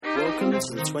Welcome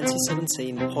to the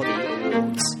 2017 Poddy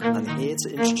Awards. I'm here to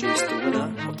introduce the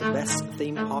winner of the Best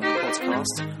Theme Park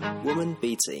Podcast, Woman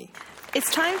Beatty. It's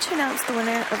time to announce the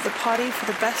winner of the Poddy for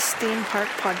the Best Theme Park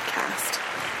Podcast.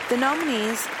 The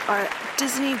nominees are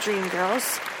Disney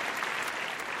Dreamgirls,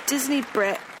 Disney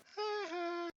Brit,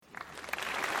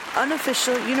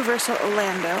 Unofficial Universal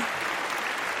Orlando,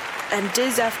 and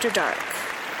Diz After Dark.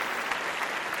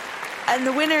 And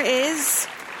the winner is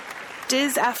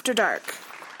Diz After Dark.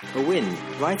 A win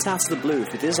right out of the blue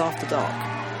for Diz After Dark.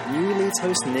 New lead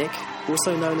host Nick,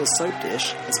 also known as Soap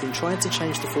Dish, has been trying to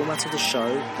change the format of the show,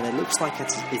 and it looks like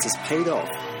it has paid off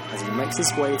as he makes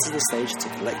his way to the stage to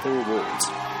collect the rewards.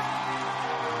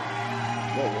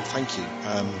 Well, thank you.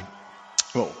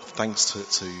 Thanks to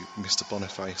Mr.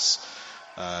 Boniface,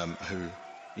 who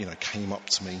came up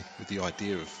to me with the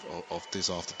idea of Diz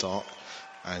After Dark,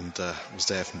 and was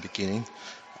there from the beginning.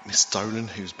 Miss Dolan,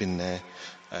 who's been there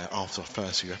after the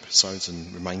first few episodes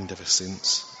and remained ever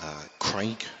since.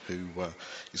 Craig, who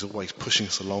is always pushing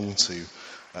us along to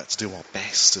do our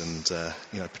best and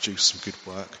produce some good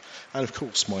work. And of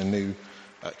course, my new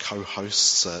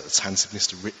co-hosts, the talented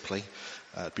Mr. Ripley,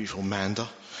 beautiful Amanda,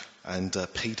 and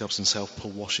P-Dubs himself,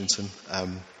 Paul Washington. I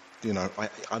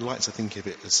like to think of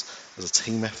it as a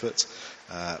team effort,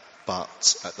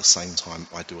 but at the same time,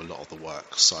 I do a lot of the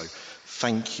work. So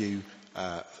thank you.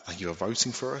 Thank you for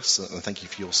voting for us, and thank you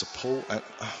for your support.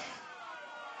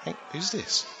 Hey, who's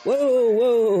this?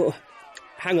 Whoa!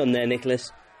 Hang on there, Nicholas.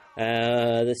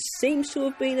 There seems to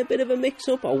have been a bit of a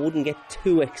mix-up. I wouldn't get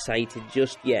too excited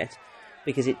just yet,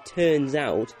 because it turns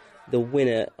out the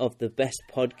winner of the best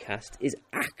podcast is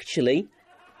actually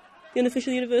the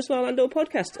Unofficial Universal Orlando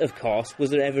podcast. Of course,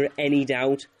 was there ever any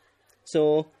doubt?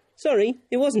 So, sorry,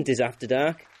 it wasn't Diz After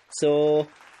Dark. So,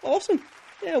 awesome.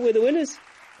 Yeah, we're the winners.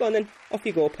 Go on then, off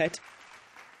you go, pet.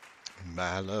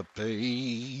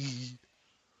 Malaby.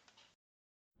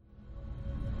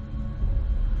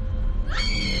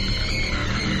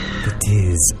 The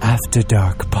Diz After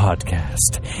Dark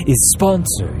podcast is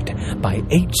sponsored by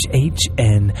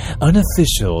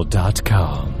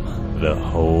HHNUnofficial.com, the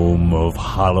home of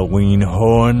Halloween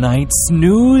Horror Nights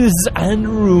news and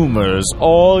rumors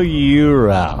all year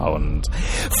round.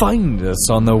 Find us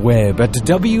on the web at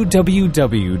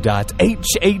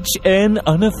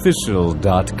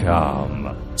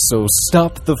www.hhnunofficial.com. So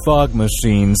stop the fog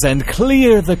machines and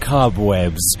clear the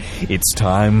cobwebs. It's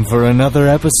time for another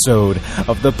episode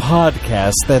of the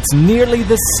podcast that's nearly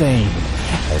the same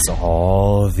as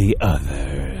all the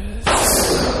others.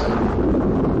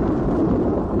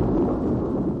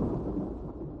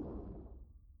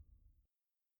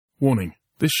 Warning.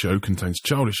 This show contains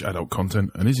childish adult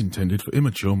content and is intended for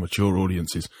immature, mature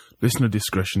audiences. Listener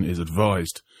discretion is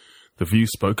advised. The views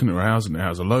spoken are ours and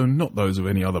ours alone, not those of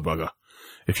any other bugger.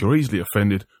 If you're easily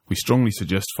offended, we strongly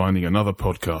suggest finding another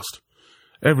podcast.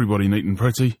 Everybody neat and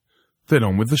pretty, then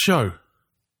on with the show.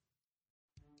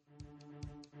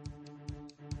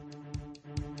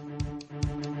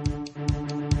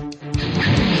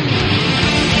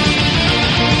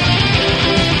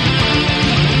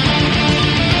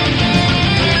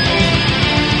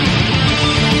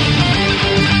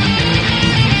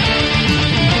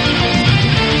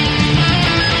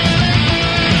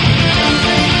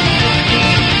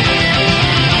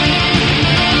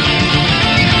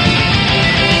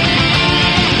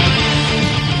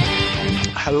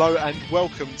 Hello and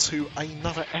welcome to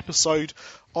another episode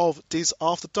of Diz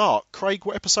After Dark. Craig,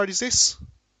 what episode is this?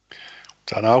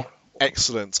 Don't know.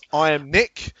 Excellent. I am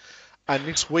Nick, and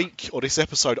this week, or this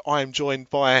episode, I am joined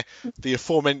by the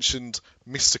aforementioned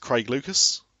Mr. Craig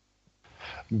Lucas.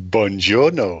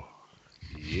 Buongiorno.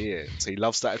 Yes, he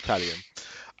loves that Italian.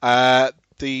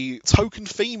 The token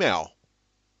female,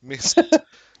 Miss...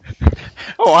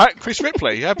 All right, Chris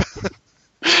Ripley. Yeah.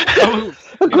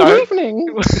 Good evening.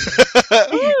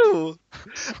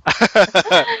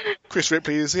 Chris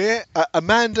Ripley is here.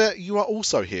 Amanda, you are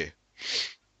also here.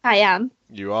 I am.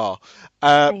 You are.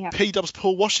 P-Dubs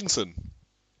Paul Washington.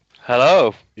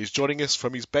 Hello. He's joining us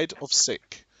from his bed of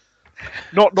sick.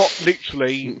 Not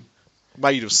literally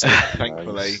made of sick,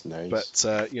 thankfully. Nice. But,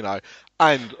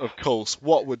 and, of course,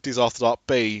 what would Diz After Dark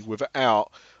be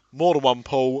without more than one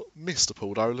Paul, Mr.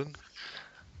 Paul Dolan?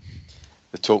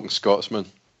 The token Scotsman.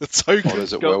 The token Or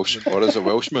is it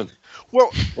Welshman?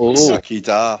 Well, Saki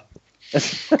Da.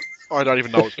 I don't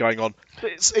even know what's going on.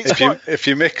 If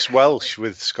you mix Welsh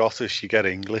with Scottish, you get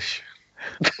English.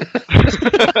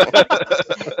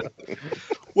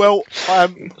 Well,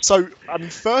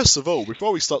 first of all,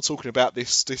 before we start talking about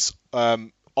this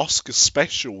Oscar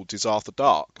special Diz After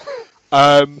Dark,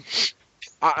 It's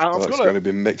going to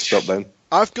be mixed up then.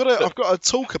 I've got to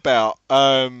talk about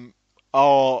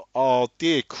our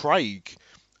dear Craig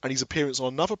and his appearance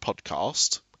on another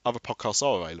podcast. Other podcasts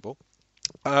are available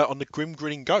on the Grim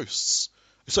Grinning Ghosts.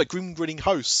 Sorry, Grim Grinning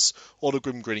Hosts or the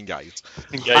Grim Grinning Gays.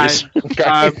 Gays.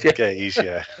 And, Gays,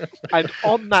 yeah. And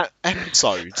on that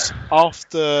episode,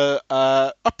 after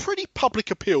a pretty public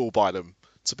appeal by them,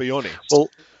 to be honest.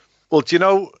 Well, do you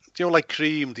know, like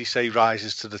Cream, they say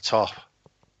rises to the top.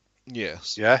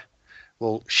 Yes. Yeah.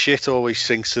 Well, shit always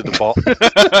sinks to the bottom.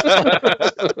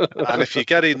 And if you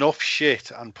get enough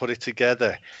shit and put it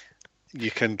together,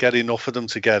 you can get enough of them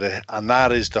together, and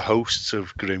that is the hosts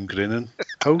of Grim Grinning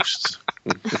Hosts.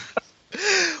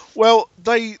 Well,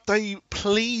 they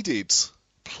pleaded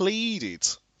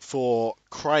for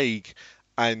Craig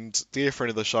and dear friend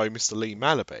of the show, Mr. Lee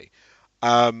Malaby,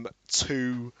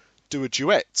 to do a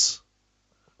duet.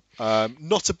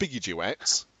 Not a biggie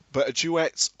duet, but a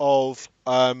duet of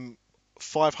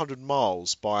 500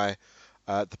 Miles by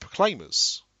the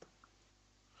Proclaimers.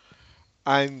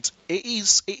 And it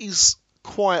is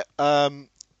quite well,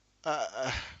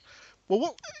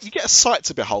 what you get a sight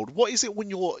to behold. What is it when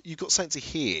you've got something to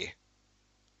hear?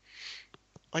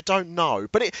 I don't know,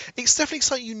 but it's definitely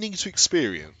something you need to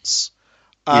experience.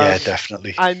 Yeah,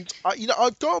 definitely. And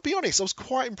I've got to be honest, I was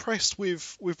quite impressed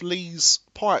with Lee's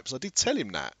pipes. I did tell him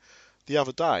that the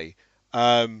other day,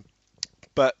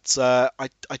 but I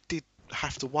did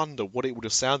have to wonder what it would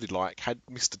have sounded like had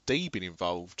Mr. D been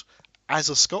involved as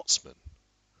a Scotsman.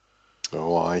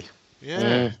 Oh, aye.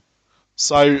 Yeah.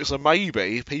 So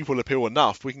maybe if people appeal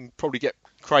enough, we can probably get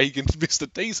Craig and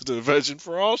Mr. D to do a version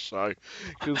for our show.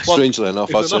 Strangely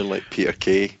enough, I sound like Peter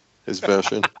Kay, his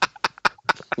version.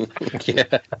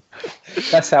 Yeah,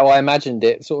 that's how I imagined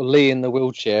it. Sort of Lee in the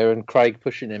wheelchair and Craig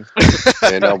pushing him.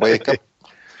 And I wake up.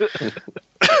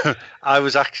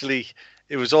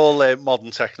 It was all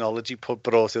modern technology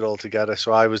brought it all together.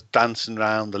 So I was dancing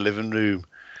around the living room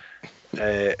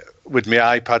with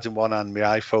my iPad in one hand, my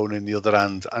iPhone in the other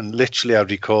hand, and literally I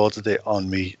recorded it on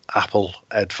my Apple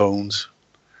headphones.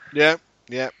 Yeah.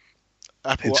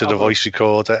 Into the voice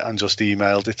recorder and just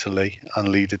emailed it to Lee, and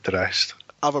Lee did the rest.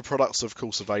 Other products, of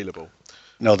course, available.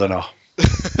 No, they're not.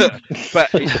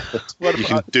 But you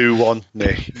can do one,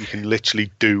 Nick. You can literally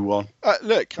do one.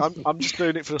 Look, I'm just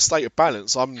doing it for the state of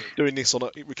balance. I'm doing this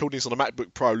recording this on a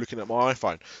MacBook Pro, looking at my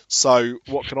iPhone. So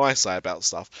what can I say about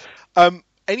stuff?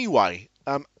 Anyway,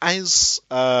 as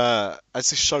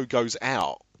this show goes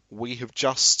out, we have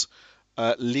just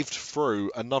lived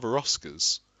through another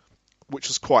Oscars, which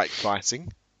was quite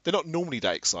exciting. They're not normally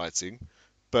that exciting,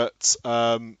 but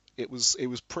it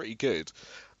was pretty good.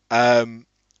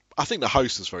 I think the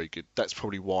host was very good. That's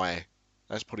probably why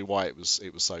it was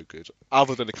so good.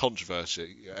 Other than the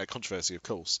controversy, of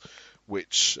course,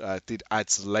 which did add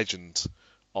to the legend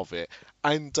of it.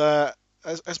 And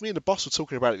as me and the boss were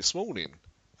talking about it this morning,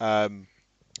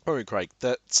 Craig,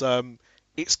 that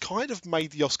it's kind of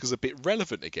made the Oscars a bit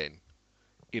relevant again,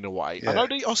 in a way. Yeah. I know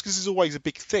the Oscars is always a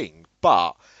big thing,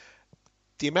 but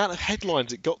the amount of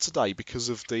headlines it got today because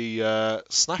of the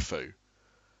snafu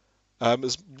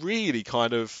has really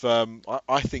kind of,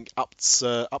 I think, upped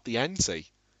the ante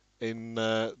in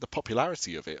the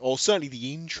popularity of it, or certainly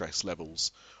the interest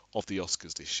levels of the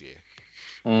Oscars this year.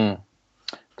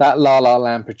 That La La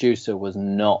Land producer was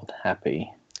not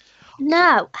happy.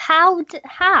 No, how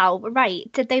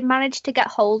did they manage to get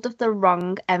hold of the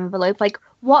wrong envelope? Like,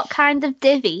 what kind of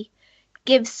divvy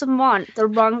gives someone the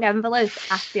wrong envelope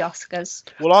at the Oscars?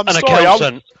 Well, I'm sorry, I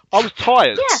was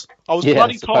tired. Yeah. I was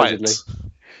bloody tired.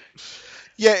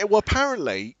 Yeah, well,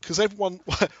 apparently, because everyone...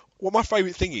 Well, my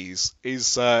favourite thing is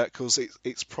because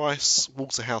it's Price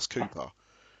Waterhouse Cooper,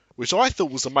 which I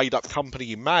thought was a made-up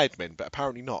company in Mad Men, but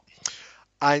apparently not.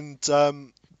 And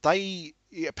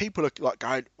people are like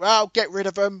going, well, get rid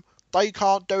of them. They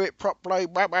can't do it properly.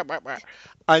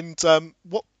 And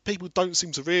what people don't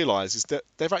seem to realise is that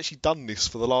they've actually done this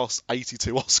for the last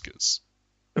 82 Oscars.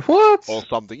 What? Or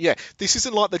something. Yeah, this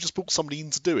isn't like they've just brought somebody in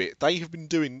to do it. They have been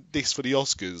doing this for the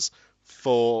Oscars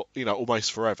for,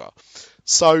 almost forever.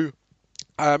 So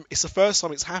it's the first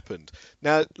time it's happened.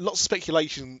 Now, lots of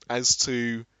speculation as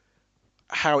to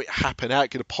how it happened, how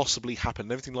it could have possibly happened,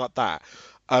 and everything like that.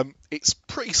 It's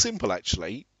pretty simple,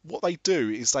 actually. What they do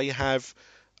is they have,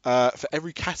 for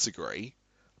every category,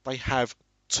 they have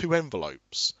 2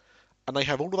 envelopes. And they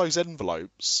have all of those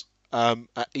envelopes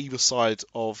at either side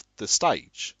of the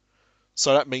stage.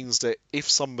 So that means that if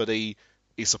somebody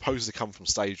is supposed to come from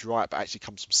stage right but actually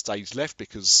comes from stage left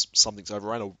because something's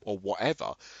overrun or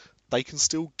whatever, they can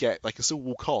still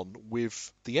walk on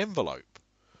with the envelope.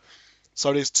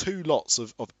 So there's 2 lots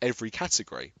of every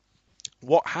category.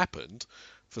 What happened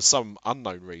for some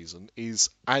unknown reason, is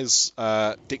as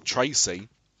Dick Tracy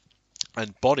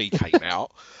and Bonnie came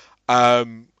out.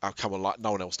 Come on, like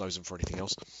no one else knows him for anything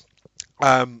else.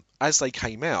 As they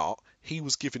came out, he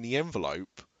was given the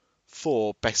envelope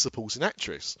for Best Supporting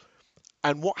Actress.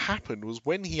 And what happened was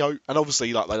when he and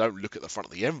obviously like they don't look at the front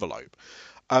of the envelope.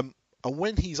 And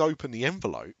when he's opened the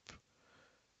envelope,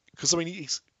 because I mean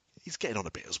he's getting on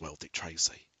a bit as well, Dick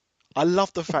Tracy. I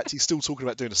love the fact he's still talking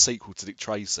about doing a sequel to Dick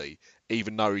Tracy,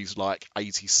 even though he's like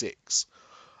 86.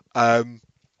 And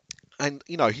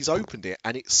you know he's opened it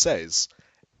and it says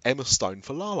Emma Stone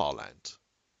for La La Land.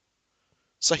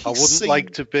 So I wouldn't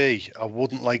like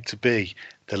to be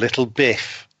the little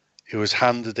Biff who was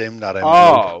handed him that envelope.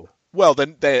 Oh. Well,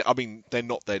 then they're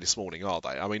not there this morning, are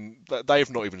they? I mean, they have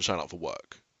not even shown up for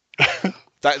work.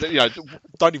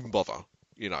 Don't even bother,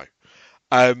 you know.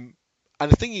 And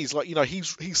the thing is, like, you know,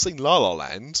 he's seen La La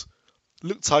Land,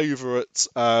 looked over at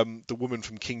the woman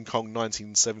from King Kong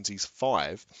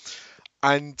 1975,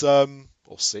 and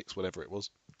or 6, whatever it was,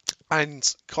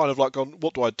 and kind of like gone,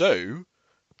 what do I do?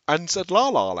 And said La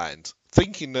La Land,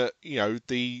 thinking that, you know,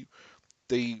 the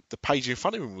page in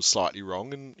front of him was slightly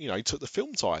wrong, and you know he took the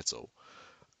film title.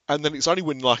 And then it's only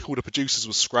when like all the producers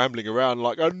were scrambling around,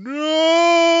 like, oh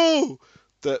no,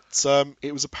 that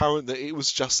it was apparent that it was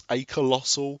just a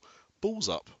colossal balls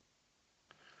up.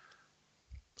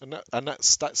 And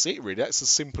that's it really. That's as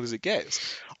simple as it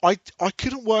gets. I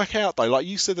couldn't work out though, like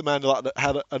you said, the man like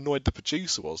how annoyed the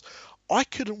producer was. I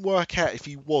couldn't work out if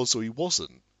he was or he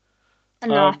wasn't.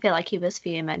 No, I feel like he was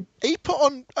fuming. He put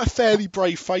on a fairly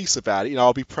brave face about it. You know,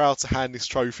 I'll be proud to hand this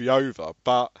trophy over.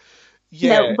 But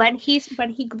yeah, no, when he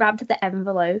grabbed the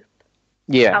envelope,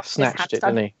 snatched it,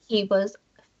 didn't he? He was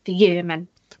fuming.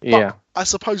 Yeah, but I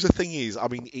suppose the thing is, I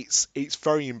mean, it's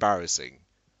very embarrassing,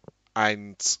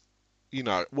 and you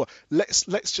know, well,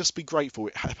 let's just be grateful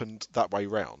it happened that way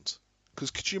round.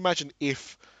 Because could you imagine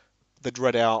if they'd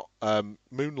read out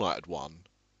Moonlight had won,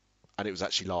 and it was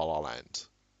actually La La Land?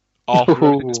 After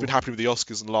everything that's been happening with the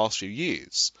Oscars in the last few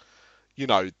years, you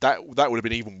know, that would have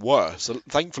been even worse. So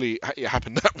thankfully, it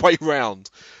happened that way round.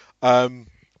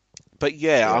 But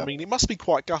yeah, I mean, it must be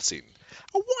quite gutting.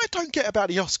 And what I don't get about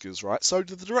the Oscars, right? So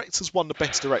the director's won the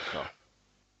Best Director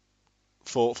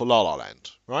for La La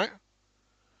Land, right?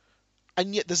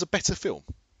 And yet there's a better film.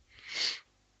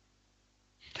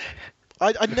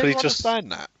 I never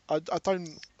understand that. I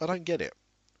don't get it.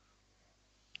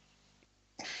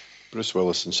 Bruce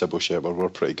Willis and Sybil Shepherd were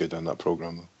pretty good in that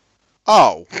programme, though.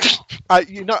 Oh,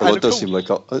 you know, well, it does seem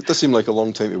like a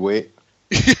long time to wait.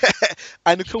 Yeah,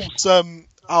 and of course,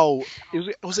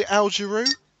 was it Al Jarreau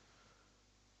did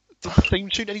the theme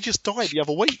tune, and he just died the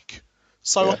other week.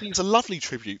 So I think it's a lovely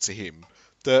tribute to him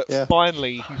that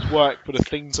finally his work for the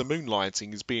theme to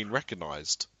Moonlighting is being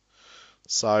recognised.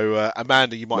 So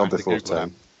Amanda, you might have to Google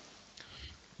that.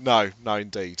 No,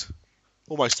 indeed.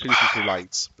 Almost too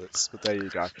late, but there you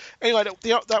go. Anyway,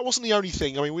 that wasn't the only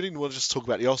thing. I mean, we didn't want to just talk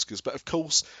about the Oscars, but of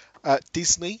course,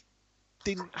 Disney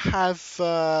didn't have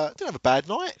a bad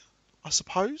night, I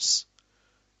suppose.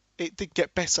 It did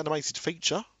get Best Animated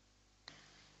Feature,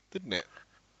 didn't it?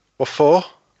 What for?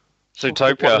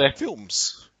 Zootopia. One of their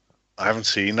films. I haven't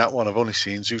seen that one. I've only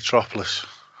seen Zootropolis.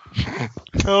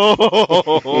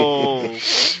 Oh,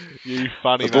 you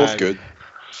funny man. They're both good.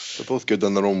 They're both good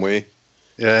in their own way.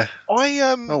 Yeah.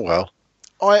 Oh well.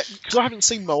 Because I haven't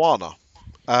seen Moana.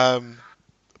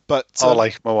 But I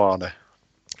like Moana.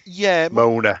 Yeah.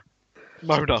 Mona.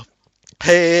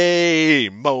 Hey,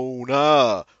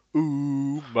 Mona.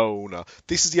 Ooh, Mona.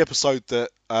 This is the episode that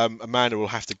Amanda will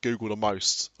have to Google the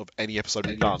most of any episode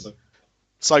we've done.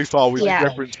 So far, we've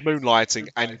referenced Moonlighting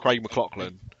and Craig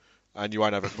McLachlan, and you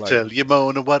won't have a clue. Tell you,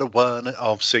 Mona, what I want.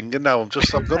 Oh, I'm singing now. I'm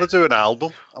going to do an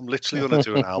album. I'm literally going to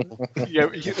do an album. Yeah,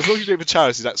 as long as you do it for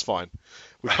charity, that's fine.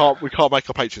 We can't make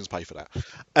our patrons pay for that.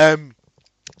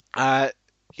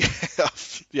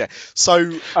 Yeah.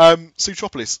 So,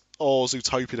 Zootropolis or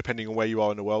Zootopia, depending on where you are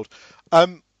in the world.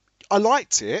 I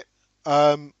liked it.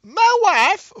 My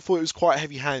wife thought it was quite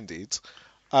heavy-handed.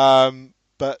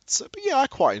 But yeah, I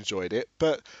quite enjoyed it.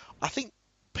 But I think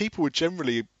people were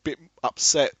generally a bit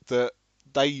upset that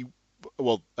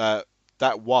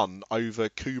that won over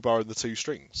Kubo and the Two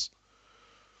Strings.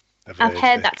 I've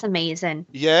heard that's amazing.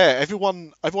 Yeah,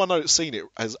 everyone that's seen it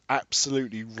has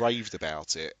absolutely raved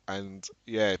about it, and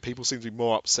yeah, people seem to be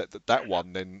more upset that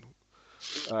won than.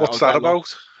 What's that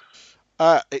about?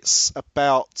 It's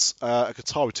about a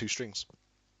guitar with two strings.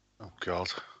 Oh God!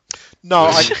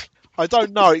 No, I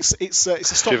don't know. It's a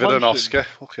stop motion. Give it an Oscar.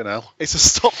 Fucking hell! It's a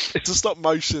stop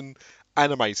motion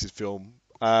animated film.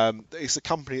 It's a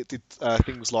company that did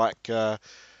things like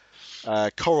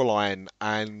Coraline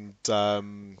and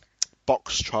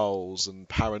Box Trolls and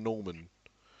Paranorman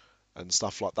and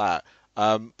stuff like that.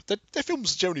 Their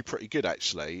films are generally pretty good,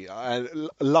 actually. A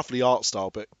lovely art style,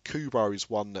 but Kubo is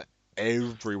one that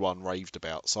everyone raved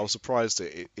about, so I was surprised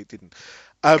it didn't.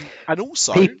 And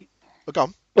also, go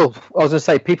on. Oh, I was going to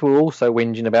say, people were also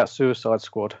whinging about Suicide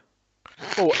Squad.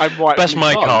 Oh, and rightfully Best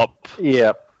makeup.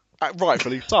 Yeah.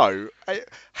 Rightfully so.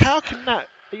 How can that?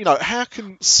 How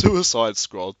can Suicide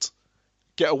Squad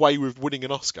get away with winning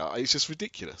an Oscar? It's just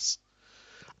ridiculous.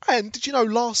 And did you know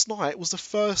last night was the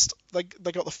first they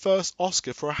got the first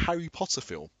Oscar for a Harry Potter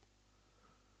film?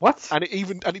 What? And it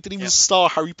didn't even star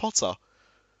Harry Potter.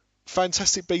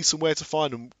 Fantastic Beasts and Where to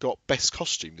Find Them got best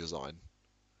costume design.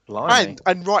 Blimey.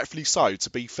 And rightfully so, to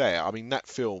be fair. I mean, that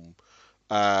film,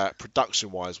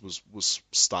 production-wise, was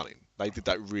stunning. They did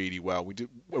that really well.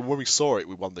 When we saw it,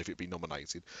 we wondered if it'd be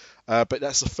nominated. But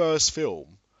that's the first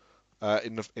film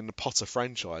in the Potter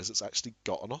franchise that's actually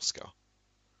got an Oscar,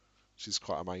 which is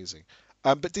quite amazing.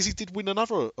 But Disney did win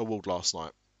another award last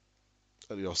night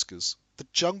at the Oscars. The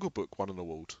Jungle Book won an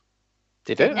award.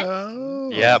 Did it?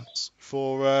 Yep.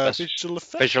 For visual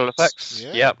effects. Visual effects.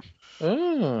 Yeah. Yep.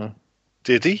 Mm.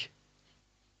 Did he?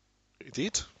 He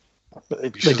did. They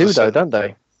do, though, don't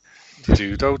they? They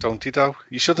do, though, don't he, though?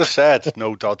 You should have said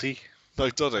no doddy. No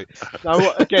doddy.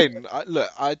 Now, again,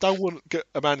 I don't want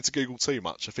Amanda to Google too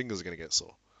much. Her fingers are going to get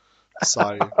sore.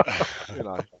 So,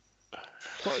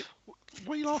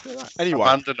 What are you laughing at that? Anyway.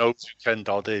 Amanda knows who Ken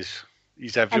Dodd is.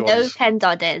 He's I everyone's... know Ken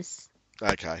Dodd is.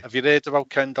 Okay. Have you heard about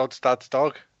Ken Dodd's dad's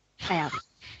dog? I am.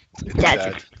 It's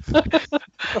Dead.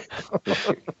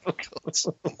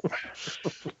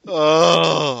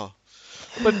 Oh.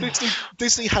 But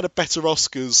Disney had a better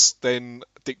Oscars than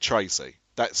Dick Tracy.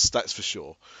 That's for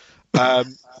sure. But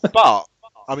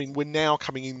I mean, we're now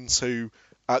coming into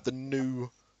the new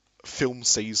film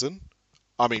season.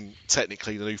 I mean,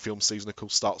 technically, the new film season, of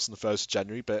course, starts on the 1st of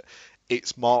January, but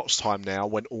it's March time now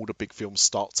when all the big films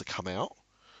start to come out.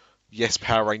 Yes,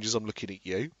 Power Rangers, I'm looking at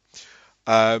you.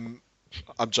 I'm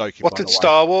joking. What did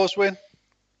Star Wars win?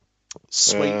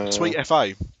 Sweet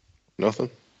FA.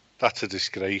 Nothing. That's a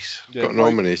disgrace. Yeah, got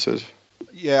nominated.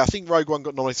 Yeah, I think Rogue One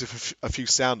got nominated for a few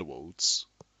Sound Awards.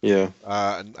 Yeah.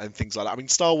 And things like that. I mean,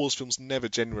 Star Wars films never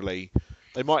generally...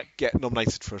 They might get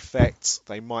nominated for effects.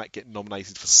 They might get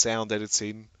nominated for sound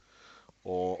editing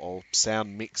or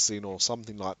sound mixing or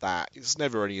something like that. It's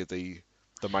never any of the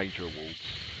major awards.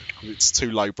 It's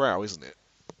too lowbrow, isn't it?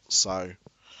 So,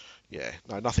 yeah,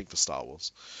 no, nothing for Star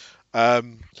Wars.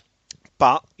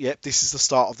 But, yeah, this is the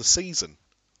start of the season.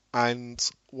 And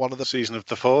one of the... Season of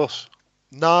the Force?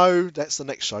 No, that's the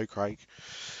next show, Craig.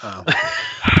 Oh.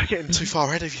 Getting too far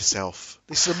ahead of yourself.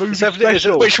 This is a movie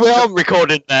special. Which we aren't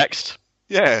recording next.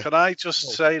 Yeah. Can I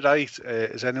just say, right,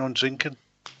 is anyone drinking?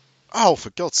 Oh, for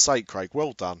God's sake, Craig,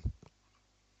 well done.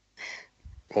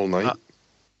 All night.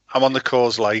 I'm on the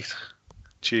Coors Light.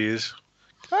 Cheers.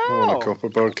 I'm on a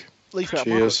Copperbug.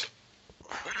 Cheers.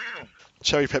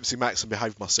 Cherry Pepsi Max and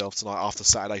behave myself tonight after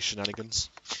Saturday shenanigans.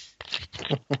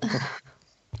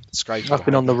 It's great. I've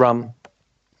been on the rum.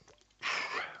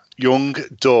 Young,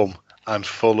 dumb, and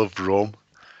full of rum.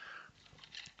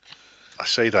 I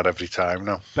say that every time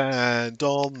now. Band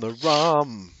on the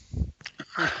rum.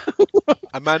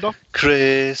 Amanda?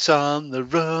 Chris on the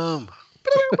rum.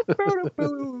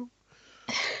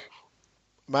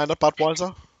 Amanda,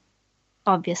 Budweiser?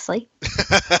 Obviously.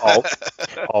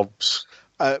 Obs.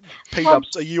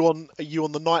 P-Dubs, are you on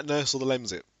the Night Nurse or the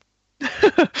Lemsip?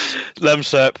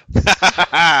 Lemsip.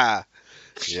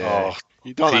 Yeah.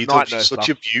 You don't have Night Nurse such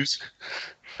stuff. a beaut.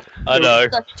 I know.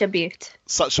 Such a beaut.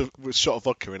 Such a with shot of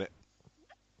vodka in it.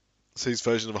 It's his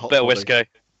version of a hot Bit of toddy. whiskey.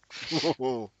 Do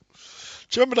you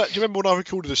remember that? Do you remember when I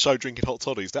recorded a show drinking hot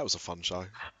toddies? That was a fun show. I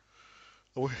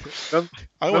always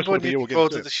Remember when you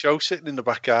recorded the show sitting in the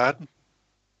back garden?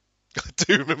 I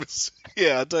do remember.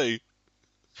 Yeah, I do.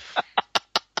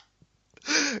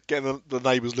 Getting the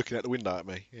neighbours looking out the window at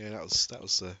me. Yeah, that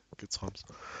was good times.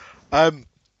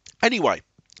 Anyway,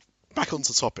 back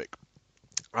onto topic.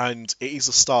 And it is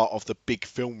the start of the big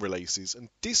film releases. And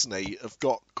Disney have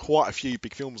got quite a few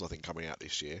big films, I think, coming out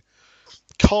this year.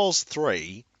 Cars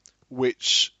 3,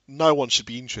 which no one should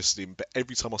be interested in, but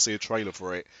every time I see a trailer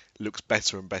for it, it looks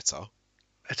better and better.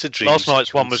 It's a dream. Last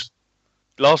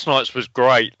night's was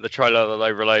great, the trailer that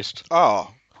they released.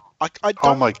 Oh, I don't,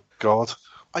 oh my God.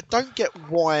 I don't get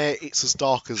why it's as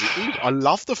dark as it is. I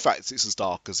love the fact it's as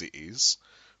dark as it is,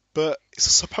 but it's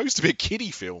supposed to be a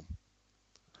kiddie film.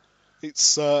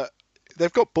 It's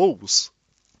they've got balls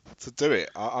to do it.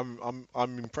 I'm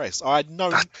impressed. When I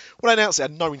announced it, I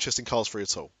had no interest in Cars 3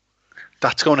 at all.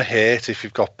 That's going to hurt if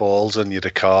you've got balls and you're a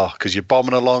car, because you're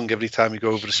bombing along every time you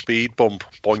go over a speed bump.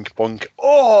 Boink, boink.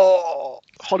 Oh!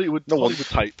 Hollywood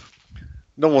tape.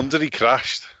 No wonder he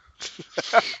crashed.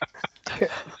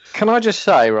 Can I just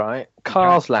say, right,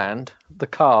 Cars Land, the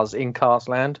cars in Cars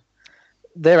Land,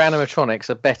 their animatronics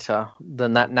are better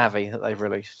than that Navi that they've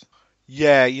released.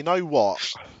 Yeah, you know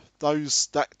what?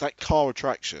 That car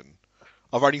attraction,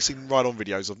 I've only seen ride-on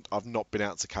videos. I've not been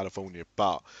out to California,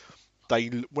 but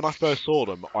when I first saw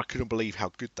them, I couldn't believe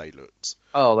how good they looked.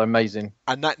 Oh, they're amazing.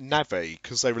 And that Navi,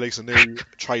 because they released a new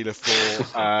trailer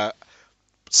for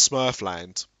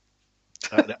Smurfland,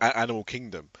 Animal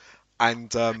Kingdom, and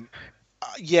that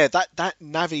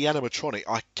Navi animatronic,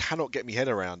 I cannot get my head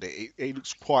around it. It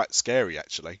looks quite scary,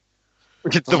 actually.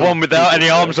 The one without any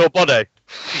arms or body.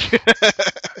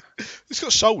 It's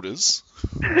got shoulders.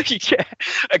 Yeah,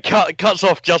 it cuts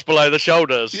off just below the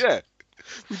shoulders. Yeah,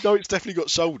 we know it's definitely got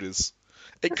shoulders.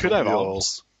 It could have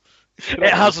arms.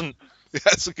 It hasn't. It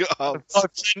hasn't got arms.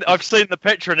 I've seen the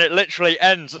picture, and it literally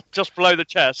ends just below the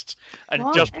chest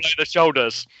and just below the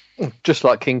shoulders. Just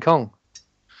like King Kong.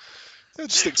 Yeah,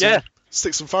 just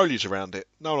stick some foliage around it.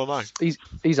 No one will know.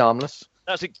 He's armless.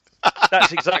 That's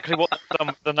exactly what they've done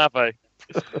with the Navi.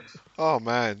 Oh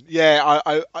man, yeah,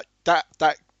 I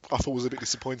thought was a bit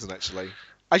disappointing actually.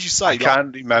 As you say, I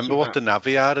can't remember what the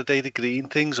Navi are. Are they the green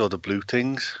things or the blue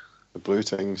things? The blue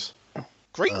things.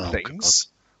 Green things?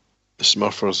 God. The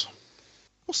Smurfers.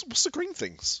 What's the green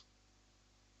things?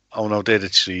 Oh no, they're the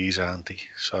trees, aren't they?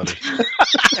 Sorry.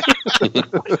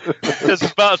 There's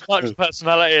about as much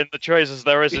personality in the trees as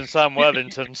there is in Sam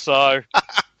Worthington, so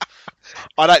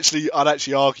I'd actually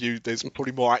argue there's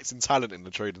probably more acting talent in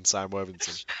the tree than Sam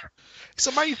Worthington. It's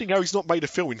amazing how he's not made a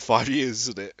film in 5 years,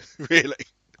 isn't it? Really.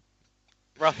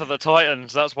 Wrath of the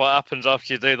Titans, that's what happens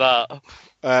after you do that.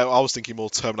 I was thinking more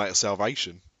Terminator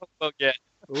Salvation. Well, yeah.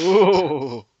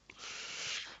 Ooh.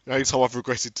 The only time I've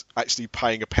regretted actually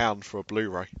paying £1 for a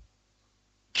Blu-ray.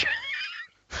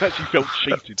 Actually felt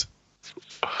cheated.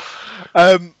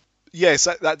 Yes,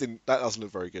 that doesn't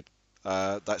look very good.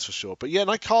 That's for sure. But yeah,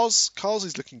 no, Cars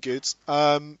is looking good.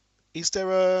 Is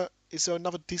there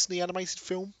another Disney animated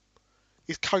film?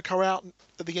 Is Coco out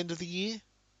at the end of the year?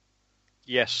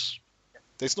 Yes.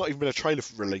 There's not even been a trailer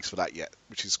release for that yet,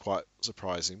 which is quite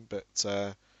surprising. But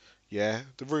yeah,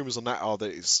 the rumours on that are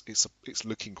that it's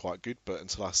looking quite good. But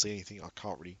until I see anything, I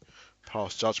can't really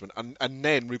pass judgment. And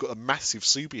then we've got the massive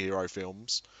superhero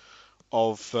films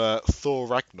of Thor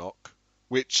Ragnarok,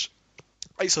 which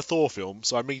it's a Thor film,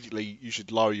 so immediately you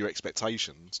should lower your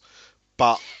expectations.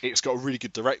 But it's got a really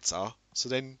good director, so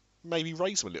then maybe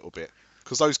raise them a little bit,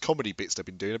 because those comedy bits they've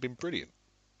been doing have been brilliant.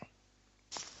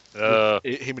 Him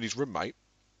and his roommate.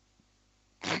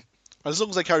 And as long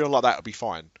as they carry on like that, it'll be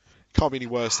fine. Can't be any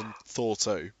worse than Thor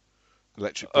 2.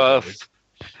 Electric Boogaloo.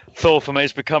 Thor for me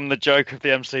has become the joke of the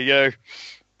MCU.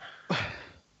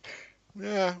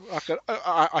 Yeah,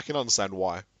 I can understand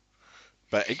why.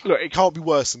 But it can't be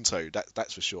worse than 2,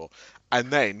 that's for sure. And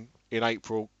then, in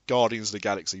April, Guardians of the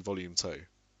Galaxy Volume 2.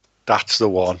 That's the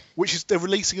one. They're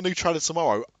releasing a new trailer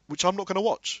tomorrow, which I'm not going to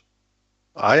watch.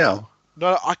 I am.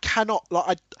 No, I cannot.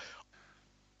 I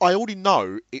already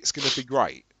know it's going to be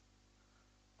great.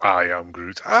 I am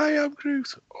Groot. I am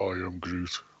Groot. I am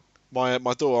Groot. My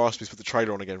daughter asked me to put the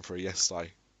trailer on again for her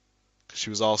yesterday, because she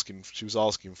was asking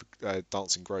for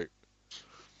Dancing Groot.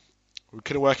 We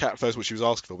couldn't work out at first what she was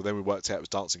asking for, but then we worked out it was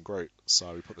Dancing Groot,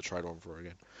 so we put the trailer on for her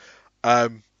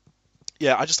again.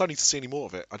 Yeah, I just don't need to see any more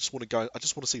of it. I just want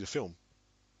to see the film.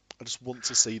 I just want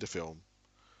to see the film.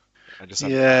 And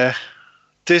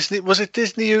Disney, was it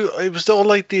Disney? It was all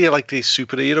like these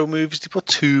superhero movies. They put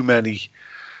too many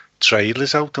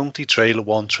trailers out, don't they? Trailer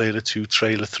 1, Trailer 2,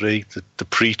 Trailer 3, the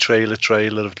pre-trailer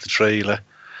trailer of the trailer.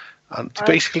 And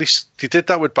basically, they did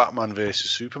that with Batman vs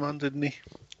Superman, didn't they?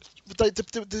 They're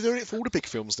doing it for all the big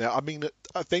films now. I mean,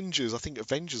 Avengers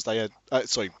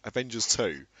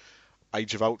 2,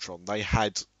 Age of Ultron, they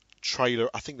had trailer.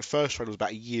 I think the first trailer was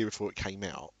about a year before it came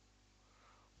out,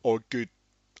 or a good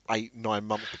 8-9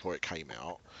 months before it came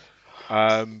out.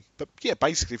 But yeah,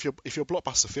 basically, if you're a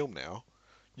blockbuster film now,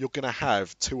 you're going to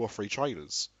have 2 or 3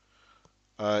 trailers.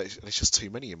 It's just too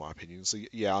many, in my opinion. So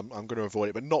yeah, I'm going to avoid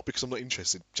it, but not because I'm not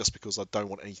interested, just because I don't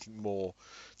want anything more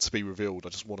to be revealed. I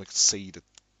just want to see the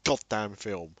goddamn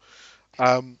film.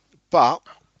 But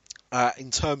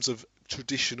in terms of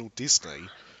traditional Disney,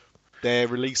 they're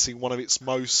releasing one of its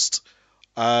most,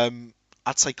 I'd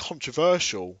say,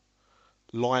 controversial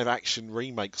live-action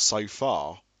remakes so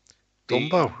far.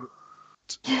 Dumbo.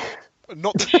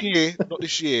 Not this year. Not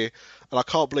this year. And I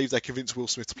can't believe they convinced Will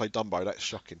Smith to play Dumbo. That's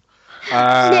shocking.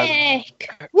 Nick.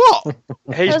 What?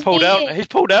 He's pulled out. He's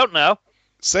pulled out now.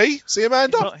 See,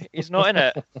 Amanda. He's not in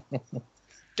it.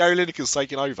 Gary Lineker's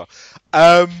taking over.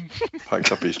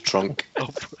 Packed up his trunk.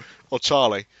 Or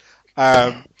Charlie.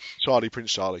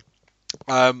 Prince Charlie.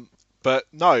 But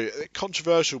no,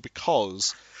 controversial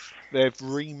because they've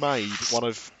remade one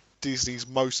of Disney's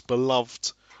most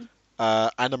beloved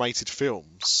animated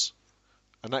films,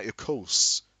 and that, of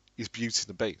course, is Beauty and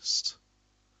the Beast,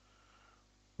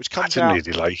 which comes out. I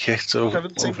didn't really like it. It's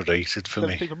overrated for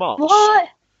me. 17th of March. What?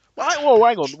 Well,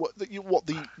 hang on. What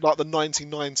the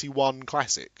 1991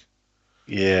 classic?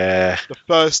 Yeah. The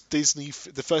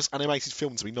first animated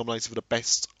film to be nominated for the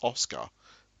best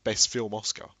film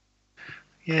Oscar.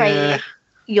 Yeah. Right.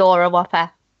 You're a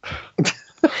whopper.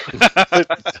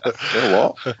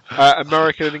 What?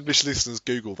 American and English listeners,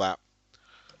 Google that.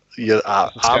 Yeah,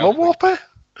 I'm a whopper.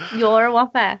 You're a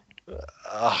whopper.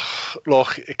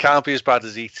 Look, it can't be as bad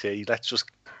as E.T. Let's just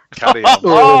carry on.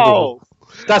 Oh,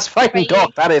 that's fighting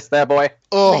God. That is there, boy.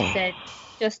 Oh. Listen,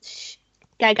 just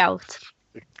gag out.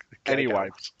 Anyway,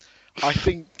 I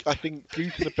think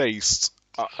Beauty and the Beast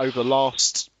over the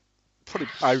last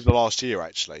year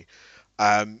actually,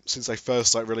 since they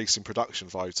first started releasing production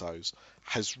photos,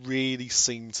 has really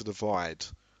seemed to divide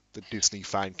the Disney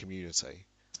fan community.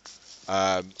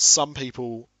 Some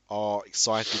people are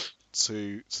excited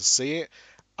to see it.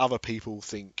 Other people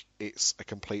think it's a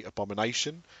complete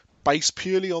abomination, based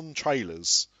purely on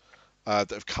trailers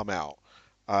that have come out.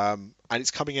 And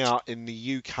it's coming out in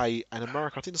the UK and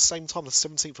America, I think, the same time. The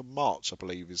 17th of March, I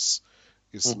believe, is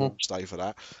the launch day for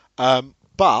that.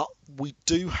 But we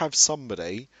do have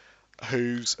somebody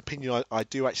whose opinion I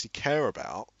do actually care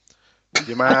about.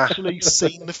 Your actually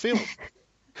seen the film.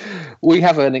 We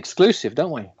have an exclusive,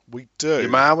 don't we? We do. Your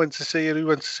ma went to see it. Who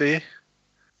went to see it?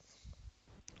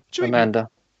 Amanda.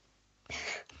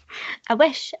 I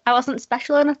wish I wasn't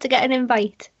special enough to get an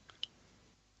invite.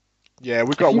 Yeah,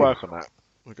 we've got to work on that.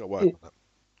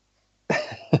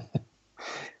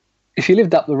 If you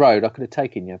lived up the road, I could have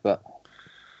taken you, but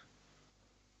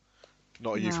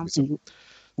not a euphemism.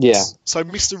 Yeah. So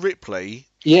Mr. Ripley.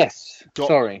 Yes.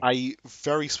 Got a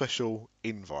very special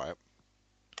invite.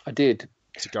 I did.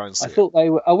 To go and see. I thought they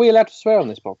were. Are we allowed to swear on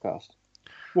this podcast?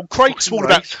 Well, Craig swore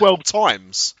about 12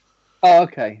 times. Oh,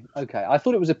 okay. I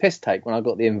thought it was a piss take when I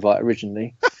got the invite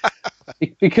originally,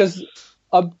 because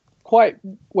I'm quite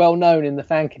well known in the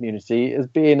fan community as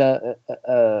being a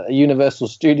Universal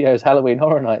Studios Halloween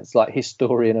Horror Nights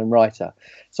historian and writer.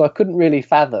 So I couldn't really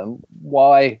fathom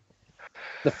why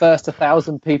the first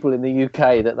 1,000 people in the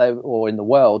UK or in the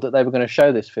world that they were going to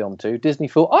show this film to, Disney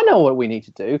thought, I know what we need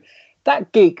to do.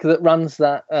 That geek that runs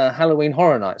that Halloween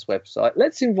Horror Nights website,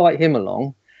 let's invite him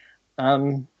along.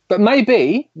 But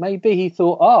maybe he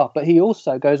thought, but he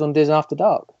also goes on Diz After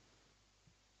Dark.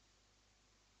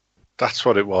 That's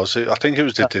what it was. I think it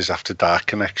was the Diz After Dark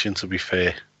connection, to be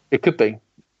fair. It could be.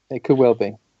 It could well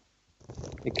be.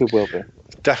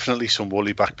 Definitely some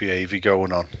woolly back behaviour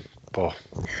going on. But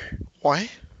why?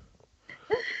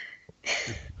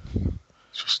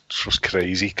 It's just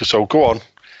crazy. So go on.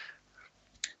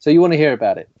 So you want to hear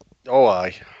about it? Oh,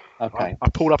 aye. Okay. I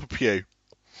pulled up a pew.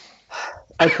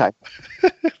 Okay.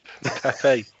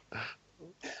 Hey.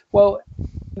 Well,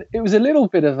 it was a little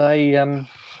bit of a, I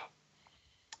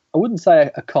wouldn't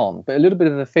say a con, but a little bit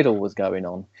of a fiddle was going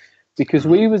on, because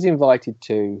we was invited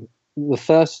to the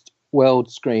first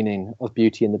world screening of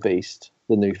Beauty and the Beast,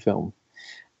 the new film,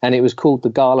 and it was called the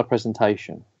Gala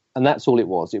Presentation, and that's all it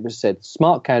was. It was said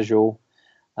smart casual,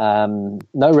 no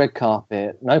red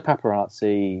carpet, no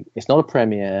paparazzi, it's not a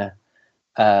premiere,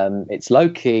 it's low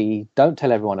key, don't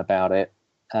tell everyone about it,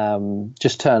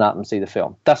 just turn up and see the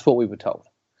film. That's what we were told.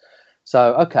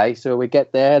 So we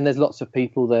get there, and there's lots of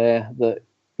people there that,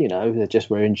 they're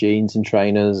just wearing jeans and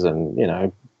trainers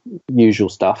and, usual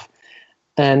stuff.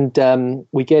 And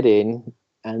we get in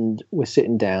and we're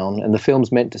sitting down, and the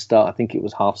film's meant to start, I think it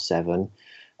was 7:30,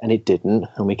 and it didn't.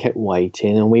 And we kept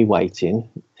waiting and waiting.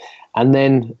 And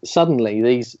then suddenly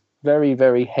these very,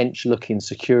 very hench-looking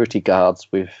security guards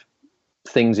with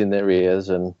things in their ears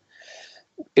and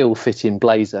ill-fitting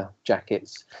blazer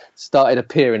jackets started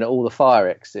appearing at all the fire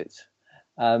exits.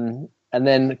 And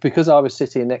then, because I was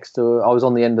sitting I was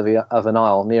on the end of an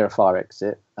aisle near a fire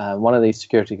exit, one of these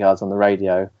security guards on the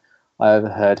radio, I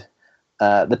overheard,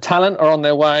 the talent are on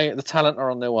their way, the talent are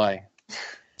on their way.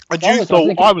 And you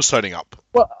thought I was turning up?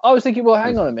 Well, I was thinking,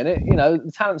 hang on a minute,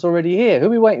 the talent's already here. Who are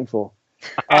we waiting for?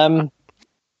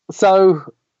 So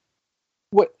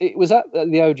it was at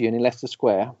the Odeon in Leicester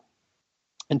Square,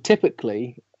 and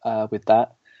typically with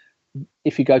that,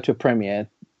 if you go to a premiere,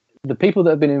 the people that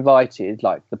have been invited,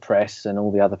 like the press and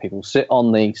all the other people, sit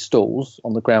on the stalls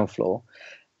on the ground floor,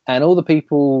 and all the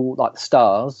people, like the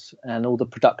stars and all the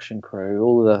production crew,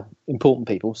 all the important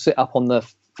people, sit up on the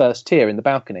first tier in the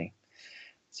balcony.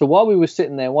 So while we were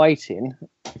sitting there waiting,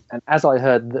 and as I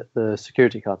heard the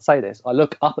security guard say this, I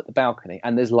look up at the balcony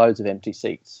and there's loads of empty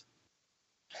seats.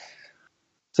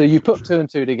 So you put two and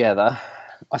two together.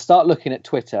 I start looking at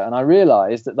Twitter and I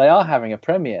realise that they are having a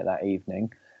premiere that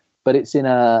evening, but it's in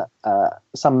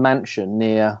some mansion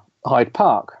near Hyde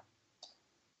Park.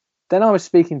 Then I was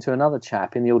speaking to another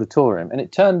chap in the auditorium, and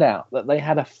it turned out that they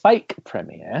had a fake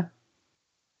premiere.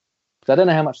 So I don't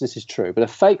know how much this is true, but a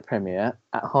fake premiere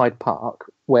at Hyde Park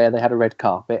where they had a red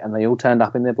carpet and they all turned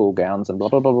up in their ball gowns and blah,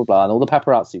 blah, blah, blah, blah, and all the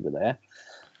paparazzi were there.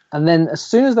 And then as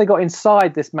soon as they got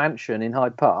inside this mansion in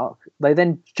Hyde Park, they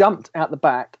then jumped out the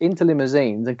back into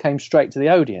limousines and came straight to the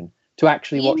Odeon to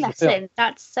actually watch the film.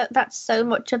 That's so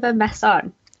much of a mess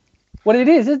on. Well, it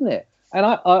is, isn't it? And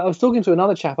I was talking to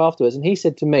another chap afterwards, and he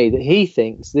said to me that he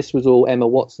thinks this was all Emma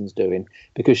Watson's doing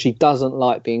because she doesn't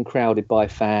like being crowded by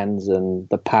fans and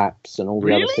the paps and all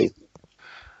the other people.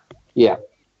 Yeah,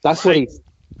 that's what he...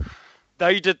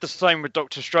 They did the same with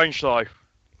Doctor Strange, though.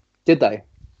 Did they?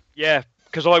 Yeah,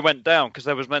 because I went down because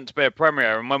there was meant to be a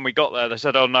premiere, and when we got there, they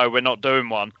said, "Oh no, we're not doing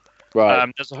one." Right.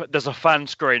 There's a fan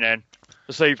screening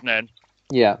this evening.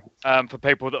 Yeah. For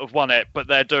people that have won it, but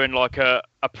they're doing like a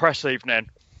press evening,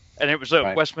 and it was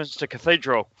at Westminster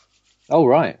Cathedral. Oh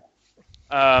right.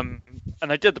 And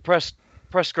they did the press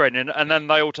screening, and then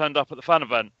they all turned up at the fan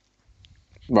event.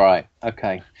 Right.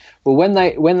 Okay. Well, when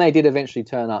they did eventually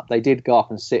turn up, they did go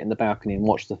up and sit in the balcony and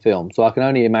watch the film. So I can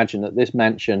only imagine that this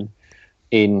mansion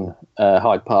in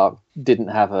Hyde Park didn't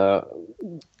have a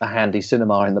handy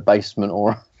cinema in the basement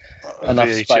or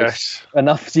enough space.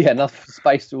 Enough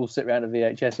space to all sit around a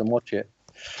VHS and watch it.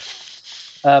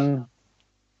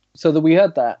 So that we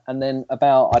heard that, and then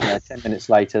about 10 minutes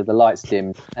later, the lights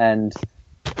dimmed, and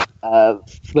the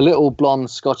little blonde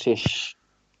Scottish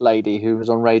lady who was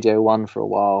on Radio 1 for a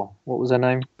while. What was her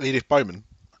name? Edith Bowman.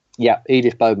 Yeah,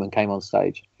 Edith Bowman came on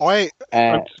stage.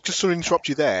 Just to interrupt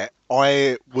you there,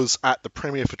 I was at the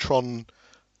premiere for Tron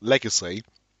Legacy.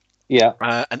 Yeah.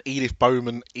 And Edith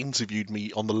Bowman interviewed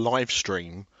me on the live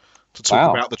stream to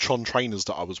talk about the Tron trainers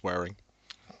that I was wearing.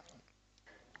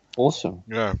 Awesome.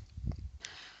 Yeah.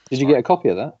 Did you get a copy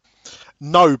of that?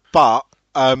 No, but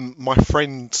my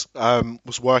friend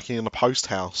was working in a post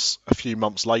house a few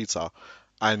months later,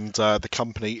 and the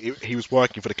company, he was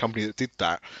working for the company that did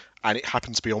that, and it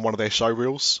happened to be on one of their show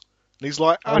reels. And he's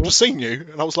like, "I've just seen you,"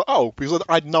 and I was like, "Oh," because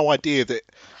I had no idea that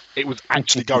it was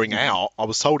actually going out. I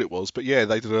was told it was, but yeah,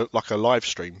 they did a live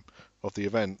stream of the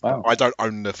event. Wow. I don't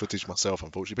own the footage myself,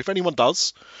 unfortunately. But if anyone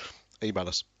does, email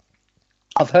us.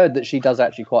 I've heard that she does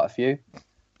actually quite a few.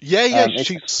 Yeah,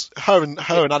 she's her and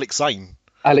Alex Zane.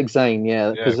 Alex Zane,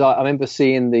 yeah, because I remember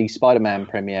seeing the Spider-Man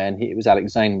premiere, and it was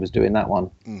Alex Zane was doing that one.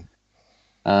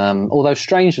 Although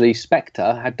strangely,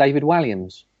 Spectre had David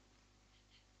Walliams.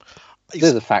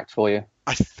 There's a fact for you.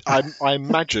 I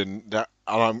imagine that.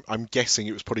 I'm guessing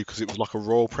it was probably because it was like a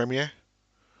royal premiere.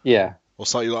 Yeah. Or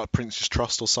something like Prince's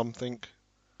Trust or something.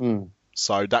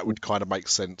 So that would kind of make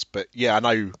sense. But yeah, I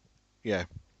know. Yeah.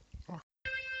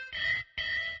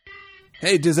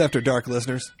 Hey, Diz After Dark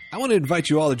listeners. I want to invite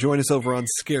you all to join us over on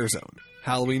Scare Zone,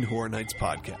 Halloween Horror Nights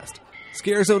podcast.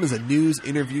 Scare Zone is a news,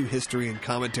 interview, history, and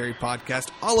commentary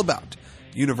podcast all about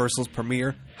Universal's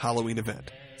premier Halloween event.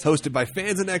 It's hosted by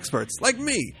fans and experts like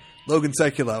me, Logan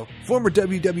Sekulow, former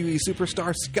WWE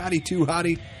superstar Scotty 2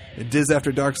 Hottie, and Diz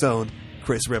After Dark's own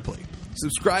Chris Ripley.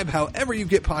 Subscribe however you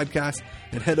get podcasts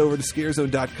and head over to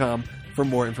scarezone.com for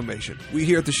more information. We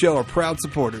here at the show are proud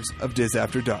supporters of Diz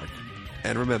After Dark.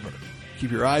 And remember, keep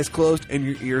your eyes closed and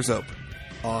your ears open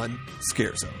on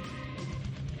Scare Zone.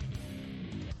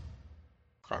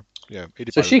 Okay. Yeah.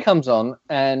 So she comes on,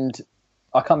 and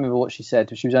I can't remember what she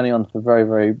said. She was only on for very,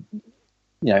 very,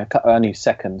 only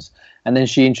seconds. And then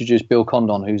she introduced Bill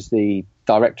Condon, who's the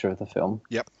director of the film.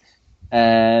 Yep.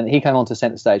 And he came on to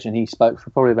centre stage, and he spoke for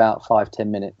probably about 5-10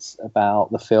 minutes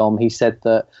about the film. He said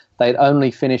that they'd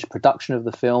only finished production of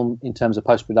the film in terms of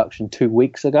post-production 2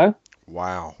 weeks ago.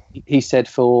 Wow. He said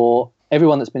for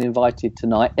everyone that's been invited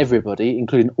tonight, everybody,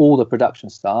 including all the production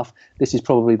staff, this is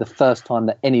probably the first time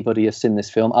that anybody has seen this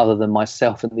film other than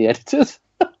myself and the editors.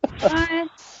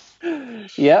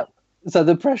 Yeah. So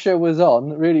the pressure was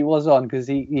on, really was on, because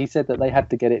he said that they had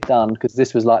to get it done because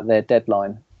this was like their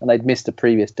deadline and they'd missed a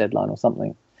previous deadline or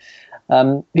something.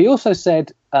 He also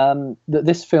said that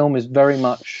this film is very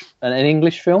much an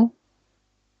English film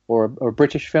or a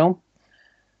British film.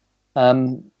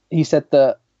 He said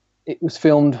that it was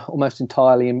filmed almost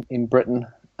entirely in Britain.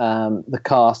 The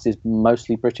cast is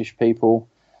mostly British people.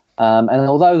 And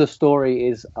although the story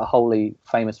is a wholly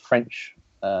famous French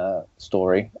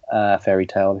story, fairy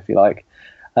tale, if you like,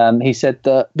 he said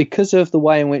that because of the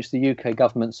way in which the UK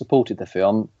government supported the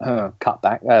film,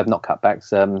 tax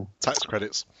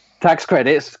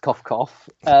credits, cough, cough.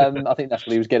 I think that's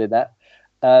what he was getting at.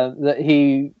 That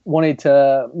he wanted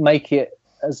to make it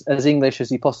as English as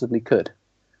he possibly could.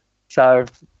 So,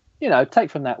 take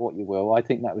from that what you will. I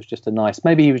think that was just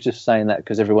maybe he was just saying that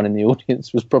because everyone in the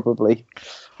audience was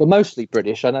mostly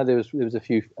British. I know there was a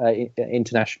few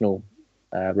international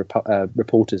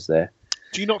reporters there.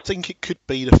 Do you not think it could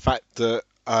be the fact that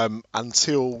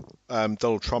until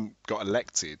Donald Trump got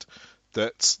elected,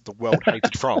 that the world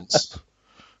hated France?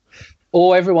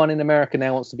 Or everyone in America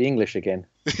now wants to be English again.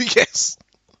 Yes.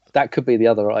 That could be the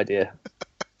other idea.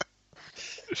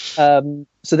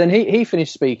 So then he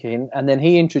finished speaking, and then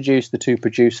he introduced the two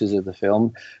producers of the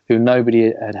film, who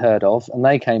nobody had heard of, and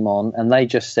they came on, and they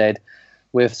just said,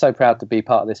 "We're so proud to be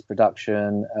part of this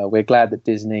production. We're glad that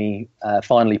Disney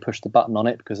finally pushed the button on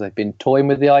it, because they've been toying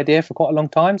with the idea for quite a long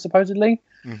time, supposedly.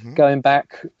 Mm-hmm. Going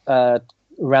back around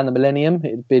the millennium,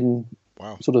 it had been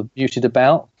sort of muted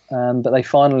about, but they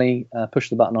finally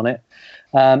pushed the button on it."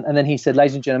 And then he said,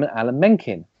 "Ladies and gentlemen, Alan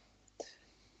Menken."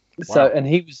 Wow. So, and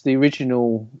he was the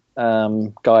original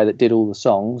guy that did all the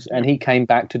songs, and he came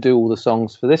back to do all the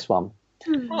songs for this one.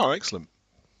 Oh, excellent.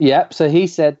 Yeah, so he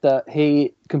said that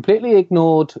he completely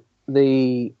ignored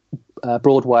the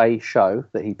Broadway show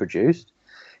that he produced.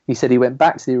 He said he went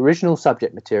back to the original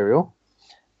subject material,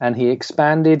 and he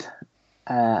expanded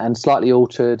and slightly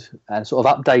altered and sort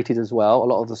of updated as well a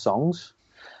lot of the songs.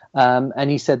 And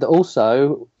he said that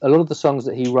also a lot of the songs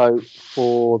that he wrote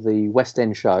for the West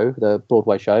End show, the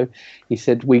Broadway show, he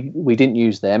said we didn't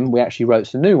use them. We actually wrote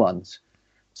some new ones.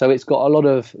 So it's got a lot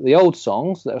of the old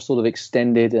songs that are sort of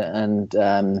extended and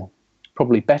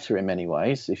probably better in many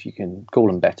ways, if you can call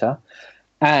them better,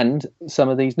 and some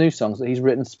of these new songs that he's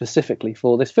written specifically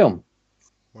for this film.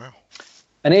 Wow.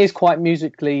 And it is quite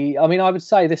musically, I mean, I would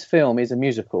say this film is a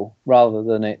musical rather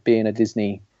than it being a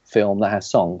Disney film that has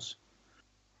songs.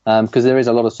 Because there is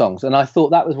a lot of songs. And I thought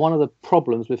that was one of the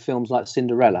problems with films like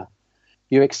Cinderella.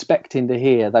 You're expecting to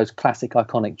hear those classic,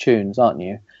 iconic tunes, aren't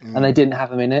you? Mm. And they didn't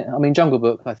have them in it. I mean, Jungle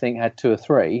Book, I think, had 2 or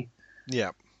 3. Yeah.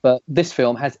 But this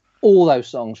film has all those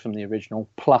songs from the original,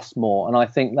 plus more. And I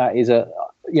think that is a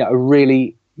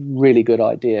really, really good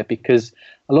idea, because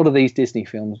a lot of these Disney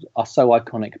films are so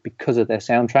iconic because of their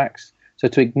soundtracks. So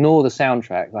to ignore the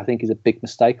soundtrack, I think, is a big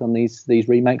mistake on these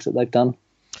remakes that they've done.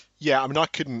 Yeah, I mean, I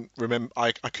couldn't remember.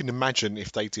 I couldn't imagine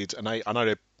if they did. And I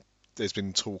know there's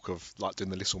been talk of like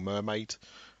doing The Little Mermaid.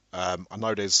 I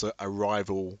know there's a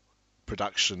rival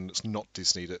production that's not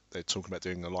Disney that they're talking about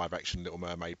doing a live action Little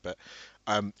Mermaid. But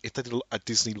if they did a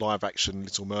Disney live action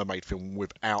Little Mermaid film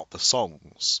without the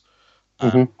songs,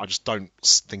 I just don't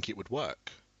think it would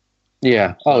work.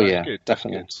 Yeah. So yeah. Good,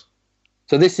 definitely. Good.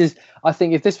 So this is, I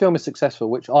think, if this film is successful,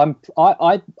 which I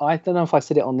don't know if I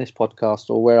said it on this podcast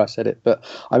or where I said it, but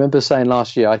I remember saying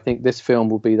last year, I think this film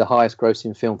will be the highest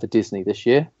grossing film for Disney this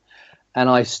year. And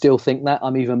I still think that.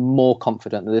 I'm even more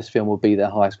confident that this film will be their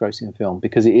highest grossing film,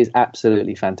 because it is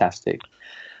absolutely fantastic.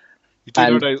 You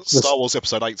do know that Star Wars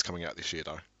Episode 8 is coming out this year,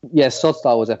 though? Yes, Sod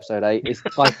Star Wars Episode 8.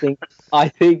 I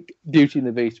think Beauty and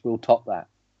the Beast will top that.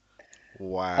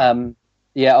 Wow.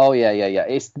 Yeah.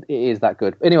 It is that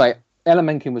good. Anyway, Alan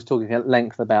Menken was talking at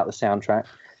length about the soundtrack.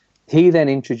 He then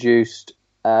introduced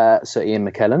Sir Ian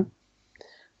McKellen.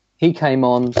 He came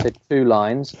on, said 2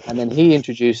 lines, and then he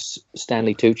introduced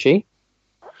Stanley Tucci.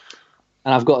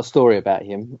 And I've got a story about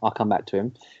him. I'll come back to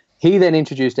him. He then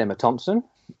introduced Emma Thompson.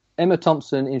 Emma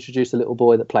Thompson introduced the little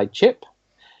boy that played Chip.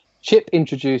 Chip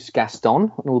introduced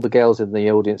Gaston, and all the girls in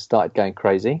the audience started going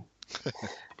crazy.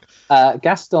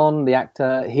 Gaston, the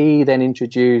actor, he then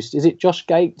introduced, is it Josh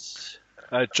Gates?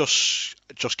 Josh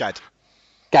Gad.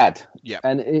 Gad. Yeah.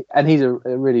 And he's a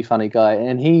really funny guy.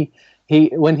 And he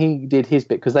when he did his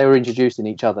bit, because they were introducing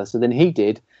each other, so then he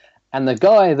did. And the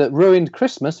guy that ruined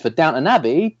Christmas for Downton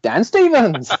Abbey, Dan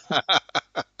Stevens.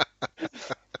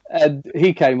 And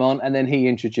he came on, and then he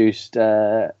introduced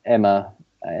Emma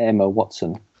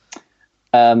Watson.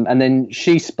 And then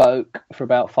she spoke for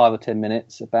about 5 or 10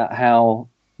 minutes about how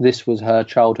this was her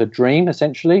childhood dream,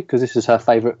 essentially, because this is her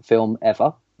favourite film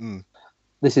ever. Mm.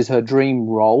 This is her dream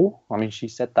role. I mean, she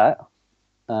said that.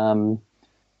 And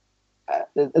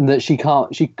that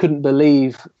she couldn't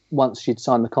believe, once she'd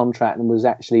signed the contract and was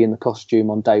actually in the costume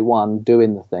on day one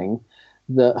doing the thing,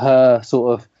 that her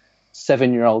sort of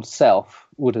 7-year-old self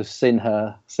would have seen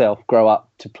herself grow up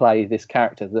to play this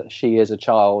character that she as a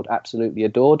child absolutely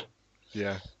adored.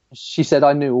 Yeah. She said,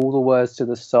 I knew all the words to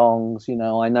the songs, you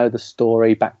know, I know the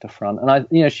story back to front.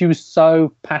 And she was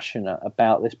so passionate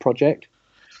about this project,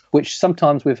 which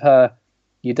sometimes with her,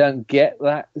 you don't get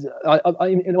that.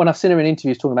 When I've seen her in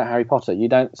interviews talking about Harry Potter, you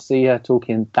don't see her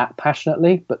talking that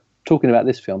passionately, but talking about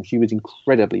this film, she was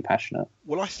incredibly passionate.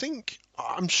 Well,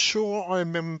 I'm sure I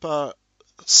remember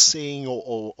seeing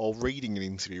or reading an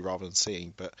interview rather than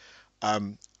seeing, but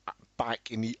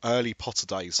back in the early Potter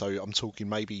days, so I'm talking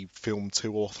maybe film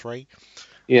 2 or 3,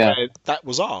 yeah, that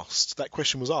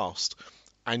question was asked,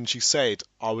 and she said,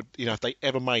 I would, if they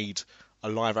ever made a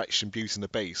live action Beauty and the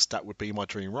Beast, that would be my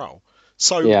dream role.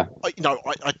 So, yeah.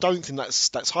 I don't think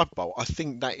that's hyperbole. I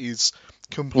think that is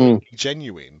completely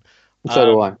genuine. So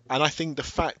do I. And I think the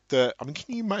fact that, can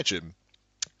you imagine?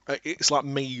 It's like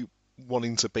me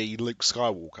wanting to be Luke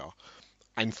Skywalker,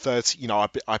 and 30,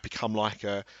 I become like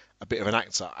a bit of an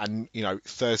actor, and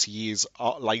 30 years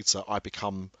later, I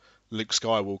become Luke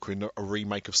Skywalker in a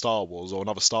remake of Star Wars or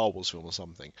another Star Wars film or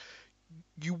something.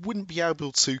 You wouldn't be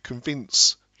able to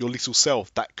convince your little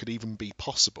self that could even be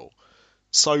possible.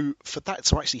 So for that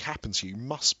to actually happen to you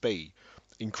must be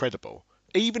incredible.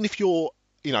 Even if you're,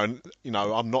 I'm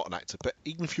not an actor, but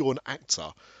even if you're an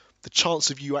actor, the chance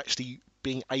of you actually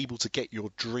being able to get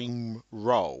your dream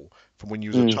role from when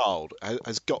you were a child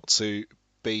has got to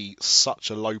be such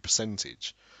a low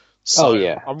percentage. So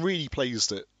I'm really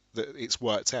pleased that it's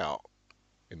worked out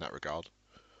in that regard.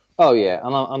 Oh yeah,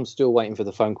 and I'm still waiting for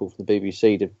the phone call from the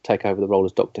BBC to take over the role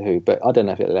as Doctor Who, but I don't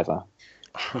know if it'll ever.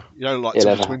 You don't like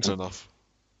Tilda Swinton enough.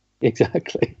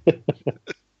 Exactly.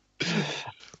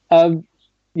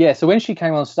 Yeah, so when she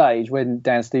came on stage, when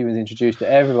Dan Stevens introduced her,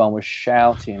 everyone was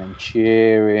shouting and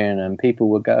cheering, and people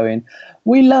were going,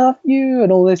 "We love you,"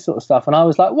 and all this sort of stuff. And I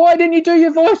was like, "Why didn't you do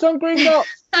your voice on Gringotts?"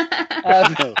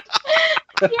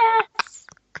 Yes.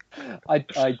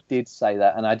 I did say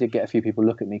that, and I did get a few people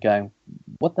look at me going,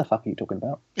 "What the fuck are you talking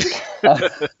about?"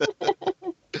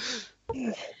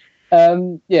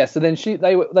 Yeah. So then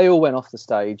they all went off the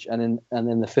stage, and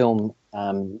then the film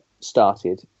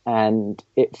started, and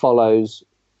it follows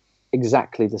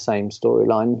exactly the same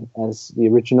storyline as the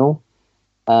original.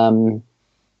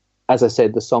 As I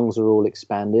said, the songs are all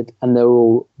expanded, and they're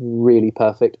all really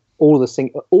perfect. All the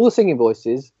singing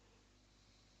voices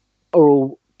are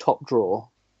all top drawer.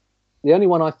 The only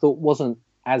one I thought wasn't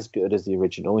as good as the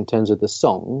original in terms of the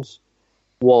songs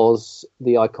was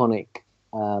the iconic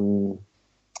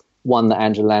one that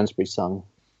Angela Lansbury sung.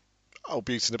 Oh,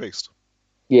 Beauty and the Beast.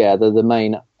 Yeah, the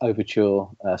main overture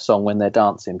song when they're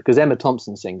dancing, because Emma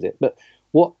Thompson sings it. But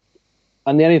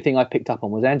and the only thing I picked up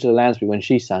on was Angela Lansbury when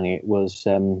she sang it was,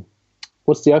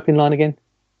 what's the opening line again?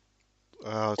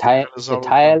 The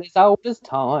tale is old as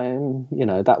time.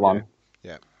 That one.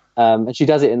 Yeah. And she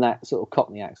does it in that sort of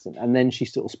Cockney accent, and then she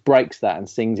sort of breaks that and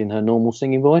sings in her normal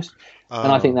singing voice. And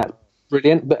I think that's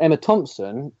brilliant. But Emma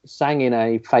Thompson sang in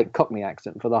a fake Cockney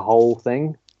accent for the whole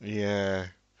thing. Yeah.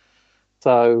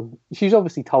 So she's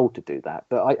obviously told to do that,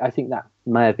 but I think that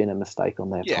may have been a mistake on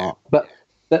their part. But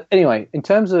anyway, in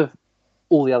terms of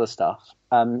all the other stuff,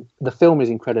 the film is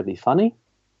incredibly funny.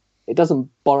 It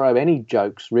doesn't borrow any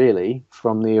jokes really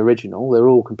from the original. They're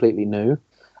all completely new.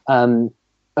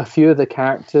 A few of the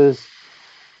characters,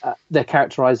 their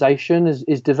characterization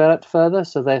is developed further,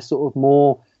 so they're sort of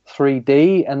more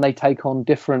 3D, and they take on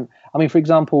different. For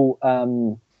example,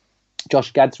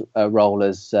 Josh Gad's role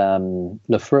as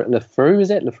LeFou, is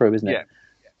it? LeFou, isn't it?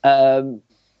 Yeah.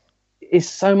 Is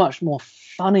so much more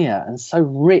funnier and so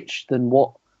rich than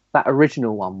what that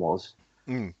original one was.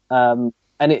 And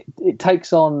it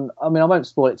takes on, I won't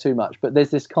spoil it too much, but there's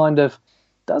this kind of,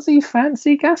 does he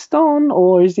fancy Gaston,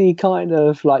 or is he kind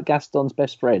of like Gaston's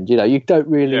best friend? You don't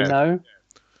really know.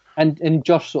 And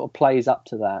Josh sort of plays up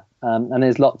to that. And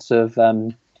there's lots of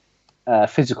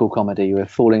physical comedy with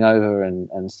falling over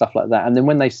and stuff like that. And then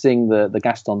when they sing the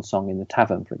Gaston song in the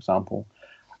tavern, for example,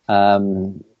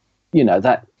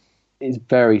 that is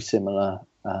very similar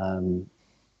to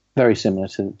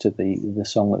the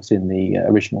song that's in the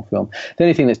original film. The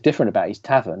only thing that's different about his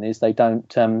tavern is they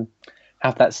don't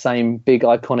have that same big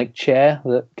iconic chair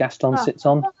that Gaston sits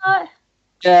on.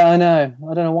 Yeah, I know.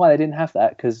 I don't know why they didn't have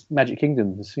that, because Magic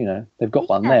Kingdoms, they've got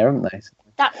one there, haven't they?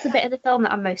 That's the bit of the film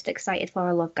that I'm most excited for.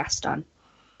 I love Gaston.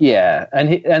 Yeah,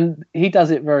 and he does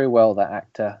it very well, that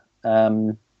actor,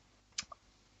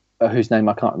 whose name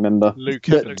I can't remember. Luke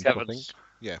Evans.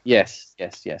 Yeah. Yes,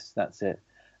 that's it.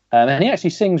 And he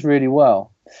actually sings really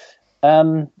well.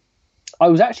 I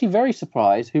was actually very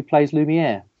surprised who plays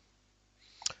Lumiere.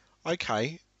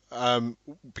 Okay. Because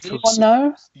anyone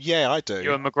know? Yeah, I do.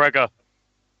 Ewan McGregor.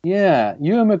 Yeah,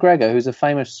 Ewan McGregor, who's a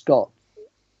famous Scot,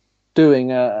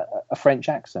 doing a French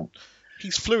accent.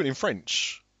 He's fluent in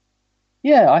French.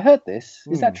 Yeah, I heard this.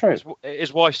 Is that true?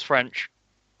 His wife's French.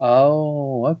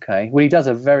 Oh, okay. Well, he does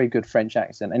a very good French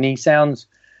accent, and he sounds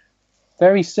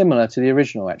very similar to the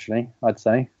original, actually, I'd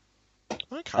say.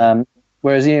 Okay.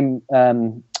 Whereas Ian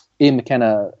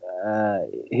McKenna,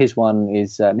 his one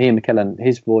is Ian McKellen.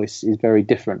 His voice is very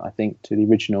different, I think, to the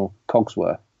original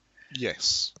Cogsworth.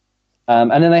 Yes.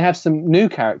 And then they have some new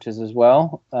characters as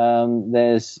well.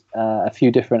 There's a few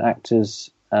different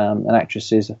actors and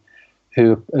actresses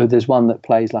who there's one that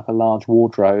plays like a large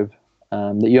wardrobe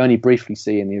that you only briefly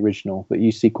see in the original, but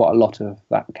you see quite a lot of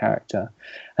that character.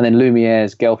 And then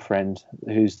Lumiere's girlfriend,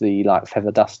 who's the like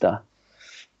feather duster,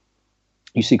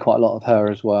 you see quite a lot of her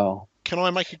as well. Can I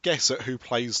make a guess at who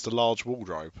plays the large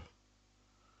wardrobe?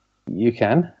 You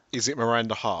can. Is it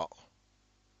Miranda Hart?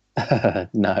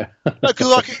 No.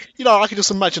 Because I can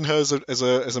just imagine her as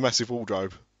a massive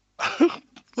wardrobe.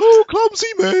 Oh, clumsy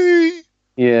me!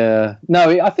 Yeah. No,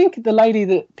 I think the lady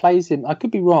that plays him, I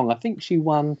could be wrong. I think she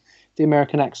won the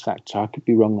American X Factor. I could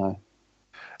be wrong though.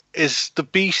 Is the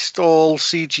Beast all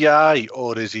CGI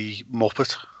or is he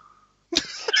Muppet?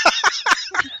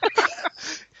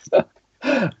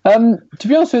 To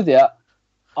be honest with you,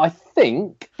 I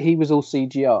think he was all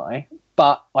CGI,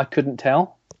 but I couldn't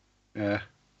tell. Yeah.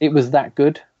 It was that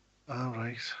good. Oh,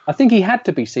 right. I think he had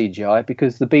to be CGI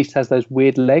because the Beast has those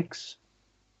weird legs.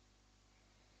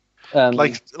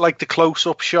 Like the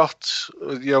close-up shots,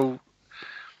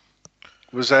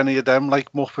 was any of them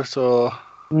like Muppet or?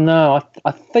 No,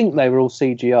 I think they were all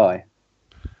CGI.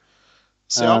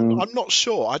 See, I'm not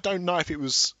sure. I don't know if it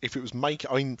was I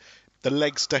mean, the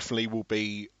legs definitely will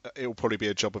be. It'll probably be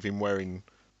a job of him wearing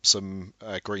some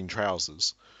green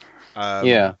trousers.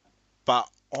 Yeah. But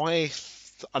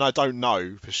and I don't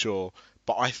know for sure,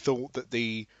 but I thought that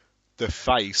the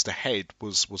face, the head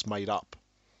was made up.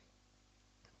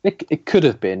 It could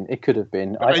have been. It could have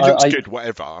been. It looks good,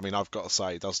 whatever. I mean, I've got to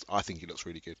say, I think it looks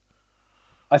really good.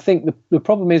 I think the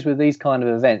problem is with these kind of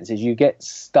events is you get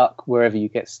stuck wherever you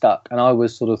get stuck. And I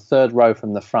was sort of third row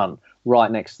from the front,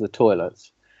 right next to the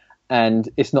toilets. And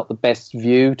it's not the best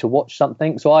view to watch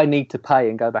something. So I need to pay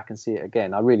and go back and see it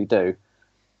again. I really do.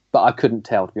 But I couldn't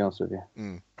tell, to be honest with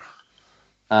you.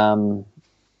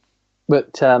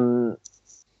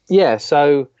 Yeah,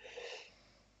 so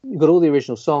you've got all the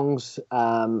original songs,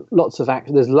 lots of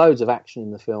action. There's loads of action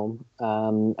in the film,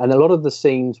 and a lot of the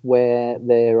scenes where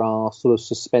there are sort of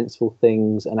suspenseful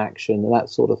things and action and that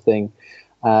sort of thing,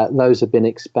 those have been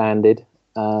expanded,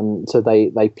 so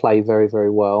they play very,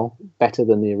 very well, better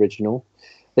than the original.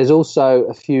 There's also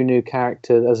a few new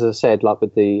characters, as I said, like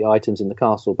with the items in the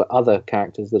castle, but other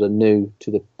characters that are new to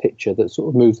the picture that sort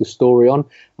of move the story on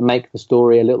and make the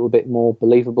story a little bit more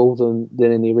believable than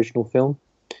in the original film.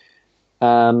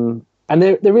 And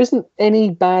there isn't any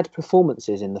bad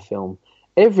performances in the film.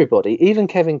 Everybody, even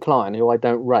Kevin Kline, who I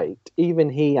don't rate, even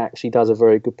he actually does a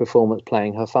very good performance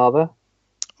playing her father.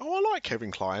 Oh, I like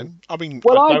Kevin Kline. I mean,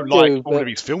 well, I don't like all of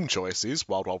his film choices,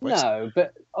 Wild Wild West. No,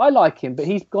 but I like him, but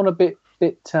he's gone a bit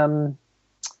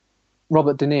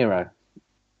Robert De Niro.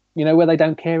 You know, where they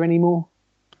don't care anymore?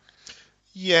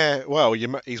 Yeah, well,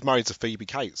 he's married to Phoebe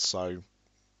Cates, so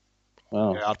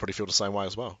yeah, I'd probably feel the same way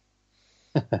as well.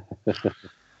 Are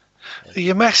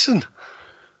you messing?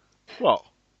 What?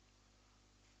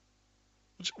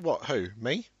 What? Who?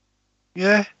 Me?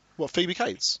 Yeah. What? Phoebe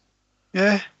Cates?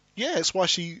 Yeah. Yeah, it's why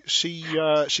she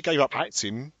gave up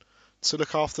acting to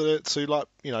look after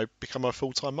become a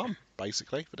full-time mum,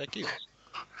 basically, for their kids.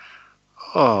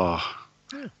 Oh,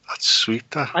 yeah. That's sweet.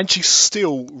 That. And she's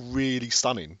still really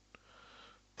stunning.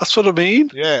 That's what I mean.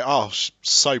 Yeah. Oh, she's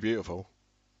so beautiful.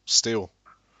 Still.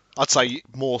 I'd say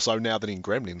more so now than in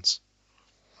Gremlins.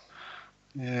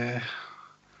 Yeah.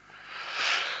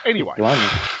 Anyway.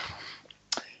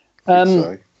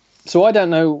 So I don't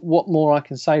know what more I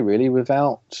can say, really,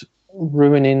 without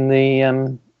ruining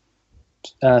the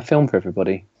film for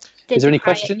everybody. Is there any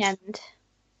questions?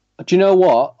 Do you know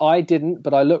what? I didn't,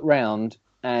 but I looked round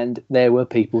and there were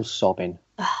people sobbing.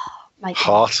 Oh, my God.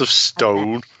 Heart of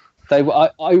Stone. They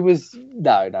were. I was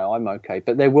no. I'm okay,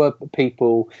 but there were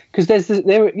people because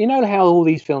you know how all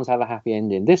these films have a happy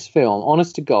ending. This film,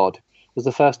 honest to God, was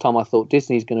the first time I thought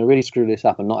Disney's going to really screw this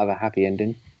up and not have a happy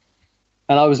ending.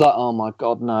 And I was like, oh my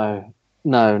God, no.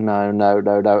 And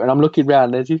I'm looking around,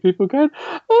 and there's these people going,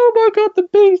 oh my God, the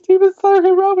Beast, he was so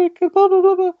heroic, and blah blah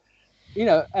blah blah. You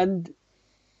know, and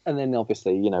then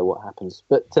obviously you know what happens.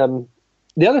 But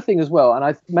the other thing as well,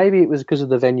 and maybe it was because of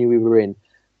the venue we were in,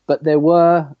 but there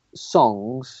were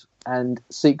songs and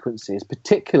sequences,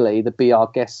 particularly the Be Our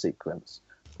Guest sequence,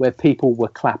 where people were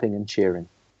clapping and cheering.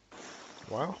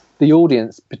 Wow. The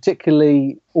audience,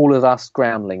 particularly all of us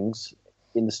groundlings,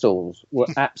 in the stalls were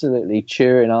absolutely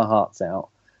cheering our hearts out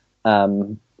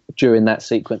during that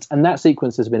sequence. And that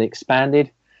sequence has been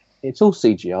expanded. It's all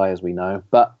CGI, as we know,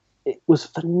 but it was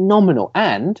phenomenal.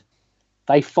 And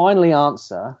they finally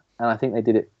answer, and I think they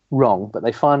did it wrong, but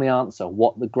they finally answer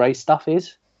what the grey stuff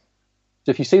is. So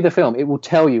if you see the film, it will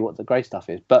tell you what the grey stuff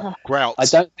is. But Grout. I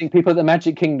don't think people at the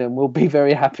Magic Kingdom will be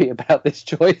very happy about this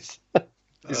choice.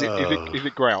 Is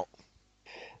it grout?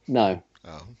 No.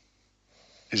 Oh.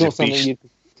 It's not something you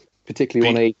particularly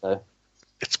want to eat, though.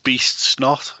 It's beast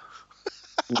snot.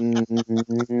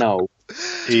 No.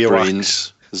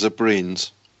 Brains. Is it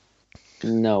brains?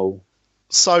 No.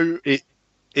 So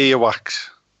earwax.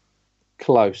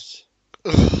 Close.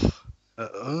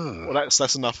 Well,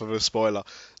 that's enough of a spoiler.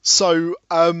 So,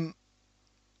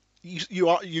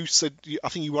 you said I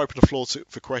think you opened the floor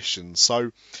for questions.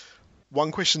 So,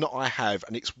 one question that I have,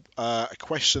 and it's a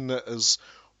question that has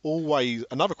always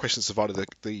another question that's divided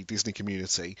the Disney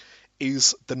community,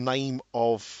 is the name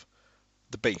of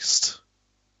the Beast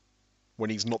when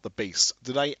he's not the Beast.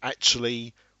 Do they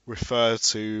actually refer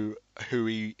to who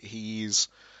he is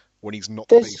when he's not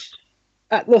the Beast?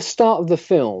 At the start of the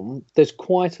film, there's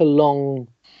quite a long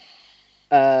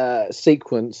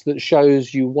sequence that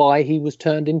shows you why he was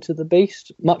turned into the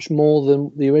Beast, much more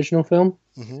than the original film.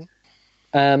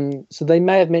 Mm-hmm. So they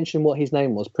may have mentioned what his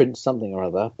name was, Prince something or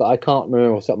other, but I can't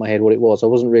remember off the top of my head what it was. I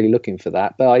wasn't really looking for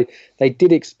that, but they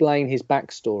did explain his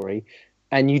backstory,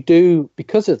 and you do,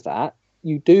 because of that,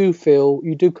 you do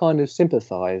kind of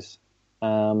sympathise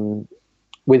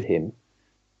with him.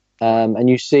 And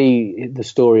you see the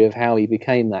story of how he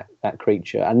became that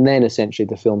creature, and then essentially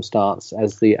the film starts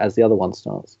as the other one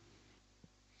starts.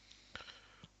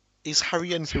 Is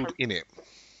Harry Enfield in it?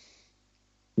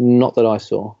 Not that I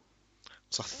saw.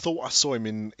 So I thought I saw him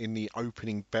in the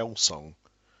opening Belle song.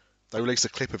 They released a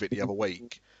clip of it the other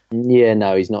week. Yeah,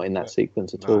 no, he's not in that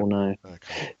sequence at all. No.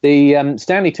 Okay. The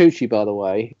Stanley Tucci, by the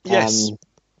way. Yes.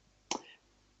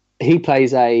 He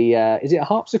plays is it a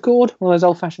harpsichord? One of those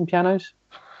old-fashioned pianos?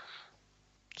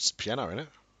 It's a piano, isn't it?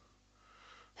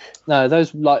 No,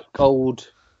 those like old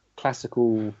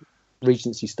classical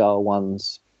Regency style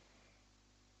ones.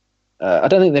 I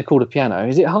don't think they're called a piano.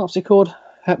 Is it a harpsichord?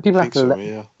 People have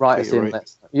to write us in.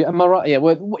 Right. Yeah, am I right? Yeah,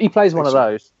 well, he plays one of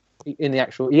those in the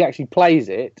actual. He actually plays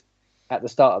it at the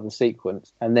start of the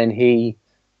sequence, and then he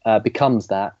becomes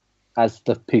that as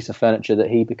the piece of furniture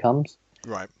that he becomes.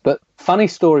 Right. But funny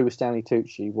story with Stanley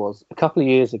Tucci was a couple of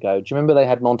years ago. Do you remember they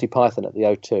had Monty Python at the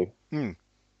O2? Mm.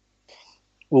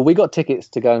 Well, we got tickets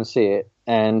to go and see it,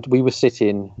 and we were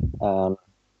sitting,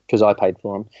 because I paid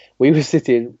for them, we were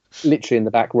sitting literally in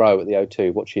the back row at the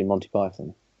O2 watching Monty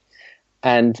Python.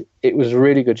 And it was a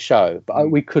really good show, but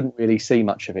we couldn't really see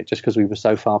much of it just because we were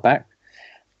so far back.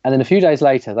 And then a few days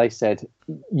later, they said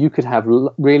you could have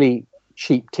really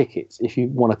cheap tickets if you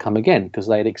want to come again, because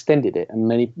they had extended it, and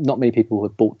not many people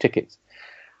had bought tickets.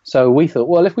 So we thought,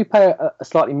 well, if we pay a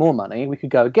slightly more money, we could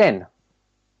go again.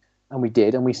 And we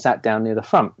did, and we sat down near the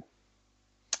front.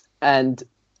 And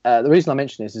the reason I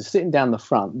mention this is sitting down the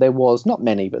front, there was not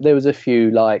many, but there was a few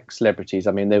like celebrities.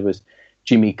 I mean, there was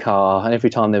Jimmy Carr, and every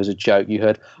time there was a joke, you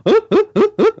heard,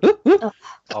 oh,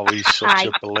 he's such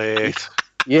a blade.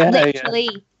 Yeah,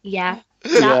 literally, yeah.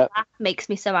 That makes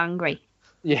me so angry.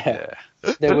 Yeah.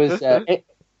 There was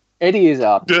Eddie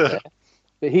Izzard was there,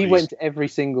 but he went to every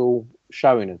single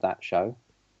showing of that show.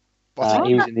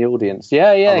 He was in the audience.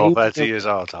 Yeah. I love Eddie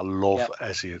Izzard. I love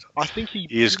Eddie Izzard. I think did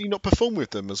he not perform with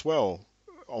them as well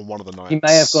on one of the nights? He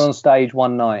may have gone on stage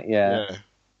one night, yeah.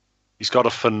 He's got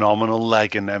a phenomenal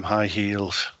leg in them high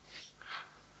heels.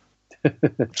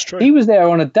 It's true. He was there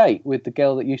on a date with the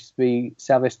girl that used to be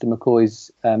Sylvester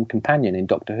McCoy's companion in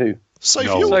Doctor Who.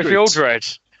 Sophie Aldred.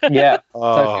 Yeah.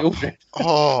 Oh, Sophie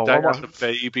Aldred. Don't have a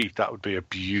baby. That would be a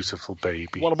beautiful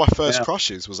baby. One of my first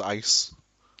crushes was Ace.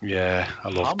 Yeah, I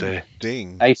loved it.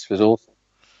 Ding. Ace was awesome.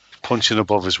 Punching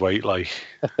above his weight, like.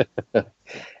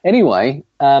 Anyway,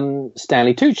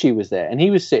 Stanley Tucci was there, and he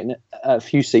was sitting a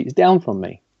few seats down from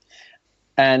me.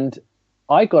 And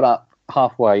I got up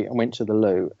halfway and went to the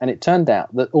loo, and it turned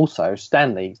out that also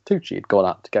Stanley Tucci had gone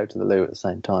up to go to the loo at the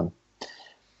same time.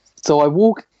 So I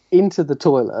walk into the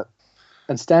toilet,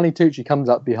 and Stanley Tucci comes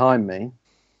up behind me.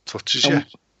 Touches you.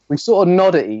 We sort of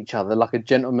nod at each other like a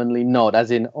gentlemanly nod, as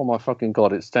in, oh my fucking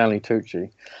God, it's Stanley Tucci.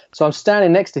 So I'm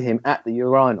standing next to him at the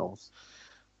urinals,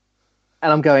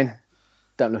 and I'm going,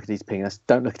 don't look at his penis,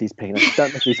 don't look at his penis,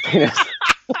 don't look at his penis.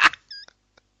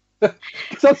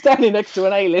 Because I'm standing next to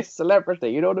an A-list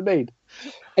celebrity, you know what I mean?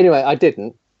 Anyway, I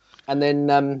didn't. And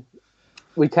then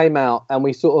we came out, and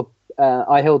we sort of,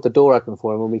 I held the door open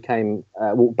for him when we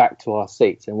walked back to our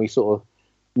seats, and we sort of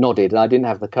nodded, and I didn't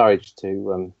have the courage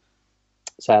to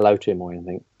say hello to him or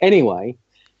anything. Anyway,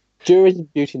 during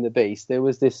Beauty and the Beast, there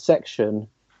was this section.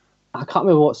 I can't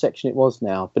remember what section it was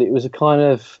now, but it was a kind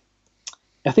of.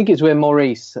 I think it's where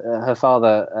Maurice, her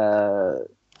father,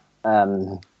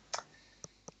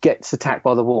 gets attacked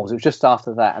by the wolves. It was just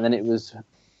after that, and then it was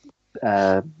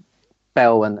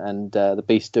Belle and the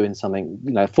Beast doing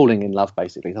something, falling in love,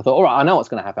 basically. So I thought, all right, I know what's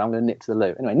going to happen. I'm going to nip to the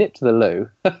loo. Anyway, nip to the loo.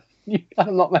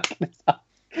 I'm not making this up.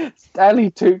 Stanley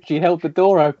Tucci held the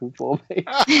door open for me.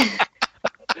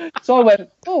 So I went,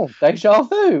 oh, deja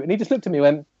vu. And he just looked at me and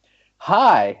went,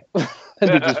 hi.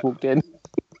 And he just walked in.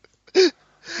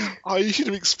 Oh, you should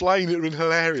have explained it. It would have been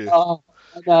hilarious. Oh,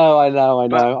 I know. I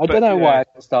don't know why I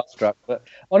got starstruck, but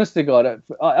honest to God,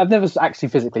 I've never actually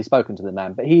physically spoken to the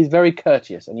man, but he's very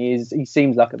courteous and he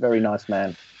seems like a very nice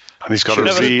man. And he's got a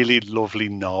really lovely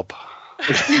knob.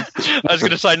 I was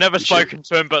going to say, never spoken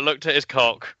to him, but looked at his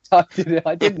cock. I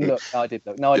did look. No, I You'd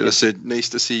did. have said, nice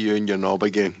to see you and your knob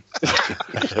again.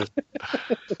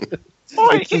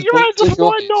 Oi, get your hands off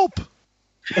my knob!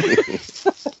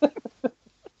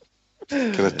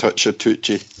 Can I touch your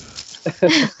Tucci?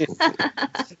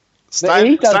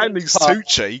 Stanley's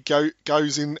Tucci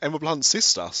goes in Emma Blunt's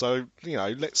sister, so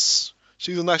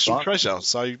she's a national treasure.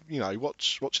 So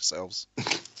watch yourselves.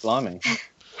 Blimey.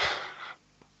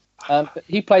 But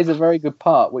he plays a very good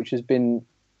part, which has been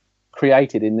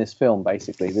created in this film.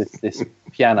 Basically, this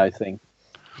piano thing.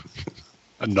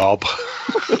 A knob.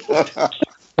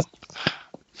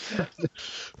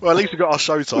 Well, at least we got our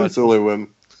show title. It's only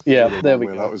when. Yeah, there we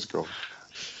go. That was gone.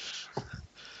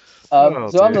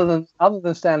 So other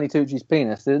than Stanley Tucci's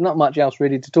penis, there's not much else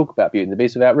really to talk about Beauty and the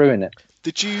Beast without ruining it.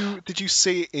 Did you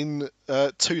see it in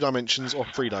 2 dimensions or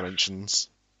 3 dimensions?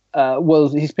 Well,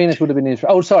 his penis would have been in.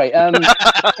 Oh, sorry. No.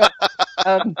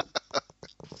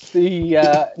 You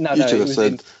should have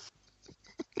said.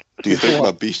 Do you think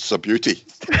my beast's a beauty?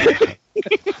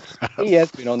 He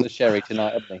has been on the sherry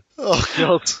tonight, hasn't he? Oh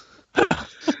God!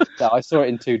 No, I saw it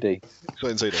in 2D. Saw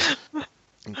it in 2D.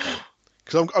 Okay.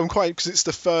 Because I'm quite because it's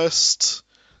the first.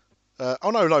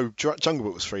 No, Jungle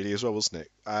Book was 3D as well, wasn't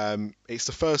it? It's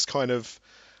the first kind of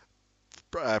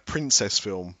princess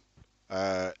film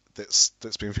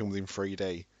that's been filmed in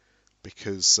 3D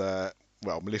because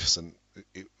Maleficent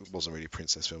it wasn't really a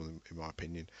princess film in my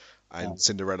opinion, and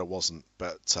Cinderella wasn't.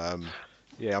 But I'm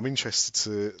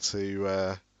interested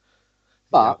to.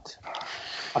 But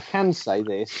I can say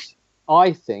this: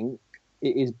 I think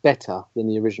it is better than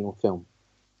the original film.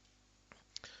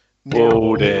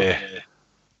 Oh dear!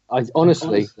 I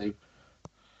honestly.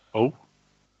 Oh.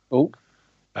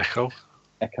 Echo.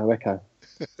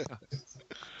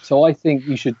 So I think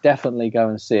you should definitely go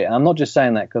and see it. And I'm not just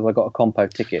saying that because I got a compo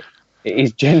ticket. It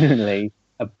is genuinely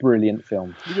a brilliant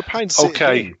film. You're paying to see it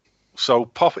again. So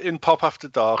Pop After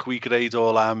Dark, we grade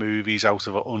all our movies out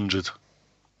of 100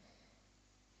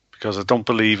 because I don't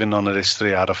believe in none of this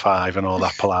 3 out of 5 and all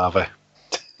that palaver.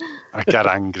 I get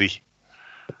angry.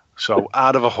 So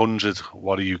out of 100,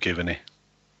 what are you giving it?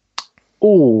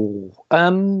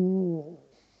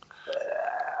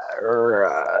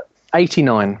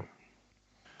 89.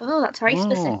 Oh, that's very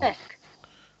specific.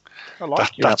 I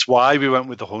like it. That's why we went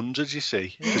with the 100, you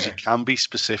see, because it can be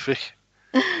specific.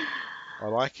 I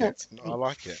like it.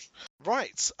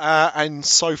 Right, and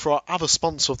so for our other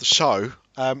sponsor of the show,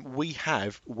 we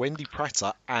have Wendy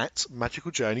Prater at Magical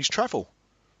Journeys Travel.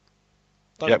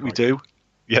 We do.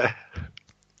 Yeah.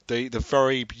 The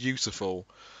very beautiful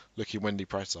looking Wendy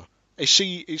Prater. Is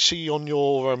she on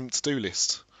your to-do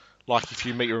list? Like if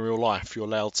you meet her in real life, you're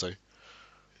allowed to.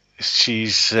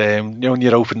 She's when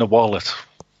you open the wallet.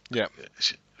 Yeah.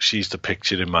 She's the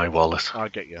picture in my wallet. I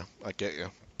get you.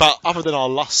 But other than our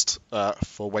lust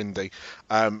for Wendy,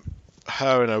 her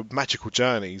and her Magical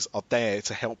Journeys are there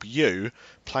to help you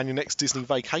plan your next Disney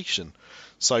vacation.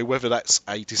 So whether that's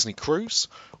a Disney cruise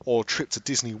or a trip to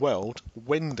Disney World,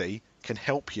 Wendy can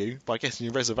help you by getting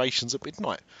your reservations at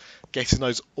midnight, getting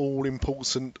those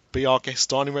all-important Be Our Guest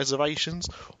dining reservations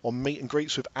or meet and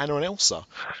greets with Anna and Elsa.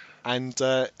 And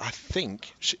I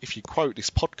think if you quote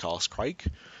this podcast, Craig,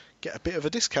 get a bit of a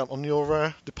discount on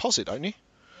your deposit, don't you?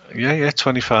 Yeah,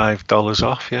 $25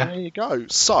 off, yeah. There you go.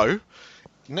 So,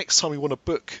 next time you want to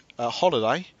book a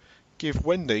holiday, give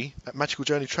Wendy at Magical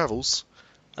Journey Travels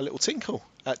a little tinkle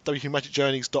at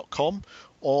wpmagicjourneys.com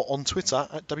or on Twitter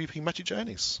at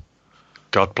wpmagicjourneys.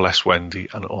 God bless Wendy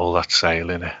and all that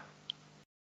sailing it.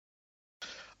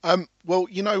 Well,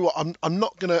 you know what? I'm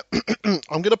not gonna.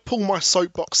 I'm gonna pull my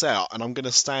soapbox out and I'm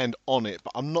gonna stand on it,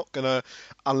 but I'm not gonna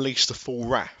unleash the full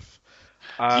wrath.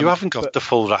 You haven't got the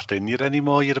full wrath in you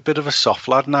anymore. You're a bit of a soft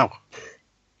lad now.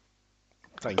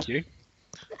 Thank you.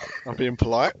 I'm being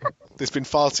polite. There's been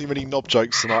far too many knob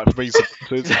jokes tonight for me to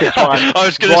try and I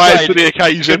was going to rise say, to the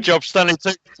occasion. Good job, Stanley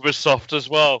Tucci was soft as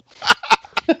well.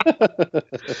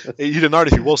 You'd have known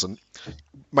if he wasn't,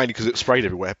 mainly because it sprayed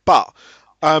everywhere. But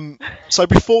so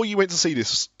before you went to see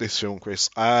this film, Chris,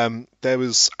 there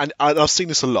was, and I've seen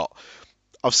this a lot.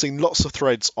 I've seen lots of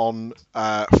threads on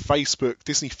Facebook,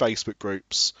 Disney Facebook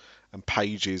groups and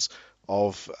pages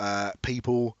of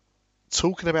people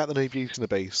talking about the new Beauty and the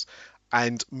Beast,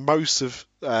 and most of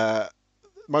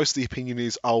the opinion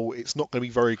is, oh, it's not going to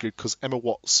be very good because Emma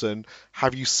Watson,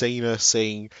 have you seen her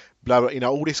sing, blah, blah,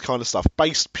 all this kind of stuff,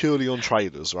 based purely on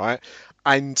trailers, right?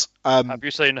 And have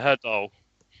you seen her doll?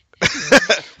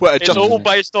 Well, it's all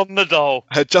based on the doll.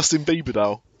 Her Justin Bieber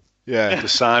doll. Yeah. The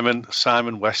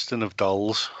Simon Weston of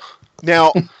dolls.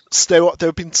 Now, there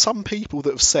have been some people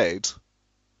that have said,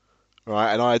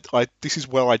 right, and I this is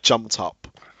where I jumped up.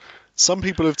 Some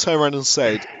people have turned around and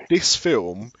said this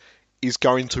film is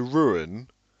going to ruin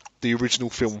the original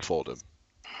film for them.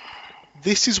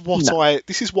 This is what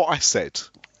I said.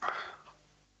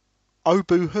 Oh,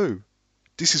 boo hoo!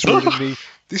 This is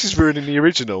ruining the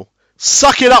original.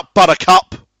 Suck it up,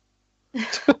 Buttercup.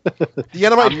 The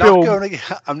animated film.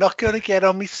 I'm not going to get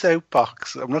on my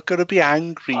soapbox. I'm not going to be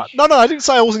angry. No, I didn't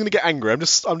say I wasn't going to get angry.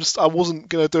 I wasn't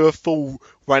going to do a full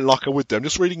rant like I would do. I'm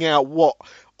just reading out what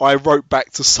I wrote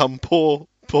back to some poor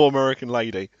American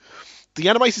lady. The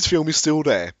animated film is still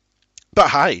there, but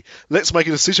hey, let's make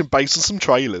a decision based on some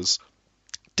trailers.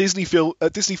 Disney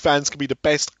fans can be the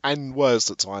best and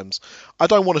worst at times. I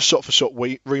don't want a shot-for-shot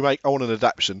remake. I want an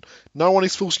adaptation. No one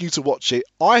is forcing you to watch it.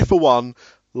 I, for one,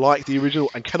 like the original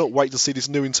and cannot wait to see this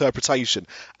new interpretation.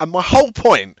 And my whole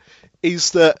point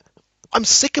is that I'm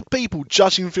sick of people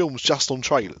judging films just on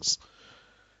trailers.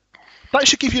 That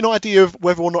should give you an idea of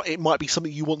whether or not it might be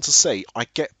something you want to see. I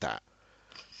get that.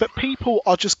 But people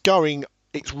are just going,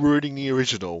 it's ruining the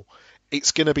original.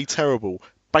 It's going to be terrible,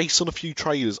 based on a few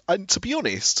trailers. And to be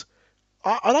honest,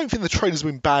 I don't think the trailers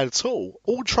have been bad at all.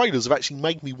 All trailers have actually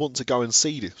made me want to go and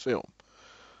see this film.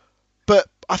 But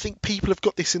I think people have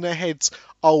got this in their heads,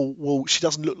 oh, well, she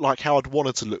doesn't look like how I'd want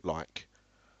her to look like.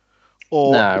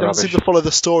 Or it doesn't seem to follow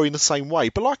the story in the same way.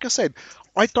 But like I said,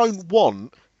 I don't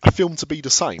want a film to be the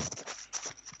same.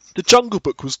 The Jungle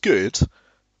Book was good,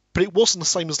 but it wasn't the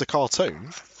same as the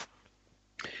cartoon.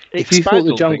 If you thought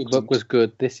the Jungle Book was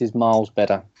good, this is miles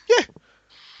better. Yeah.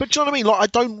 But do you know what I mean? Like, I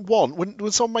don't want,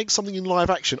 when someone makes something in live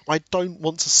action, I don't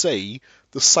want to see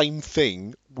the same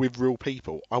thing with real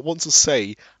people. I want to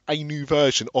see a new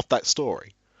version of that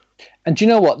story. And do you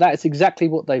know what? That's exactly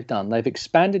what they've done. They've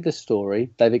expanded the story,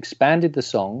 they've expanded the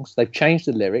songs, they've changed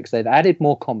the lyrics, they've added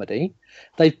more comedy.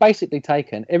 They've basically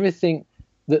taken everything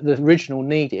that the original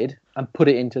needed and put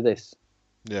it into this.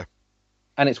 Yeah.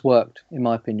 And it's worked, in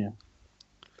my opinion.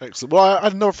 Excellent. Well, I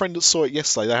had another friend that saw it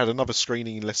yesterday. They had another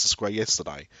screening in Leicester Square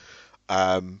yesterday.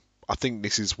 I think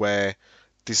this is where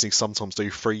Disney sometimes do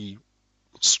free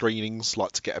screenings,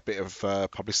 like to get a bit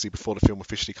of publicity before the film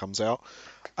officially comes out.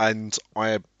 And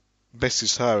I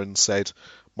messaged her and said,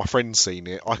 my friend's seen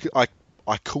it.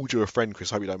 I called you a friend,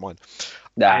 Chris. Hope you don't mind.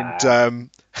 Nah.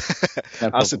 And No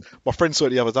I said, my friend saw it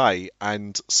the other day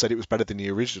and said it was better than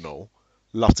the original.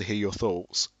 Love to hear your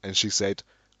thoughts. And she said,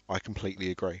 I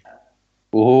completely agree.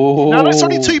 Ooh. Now, that's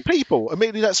only two people.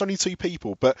 Admittedly, that's only two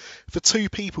people. But for two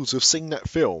people to have seen that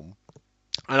film,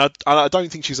 and I don't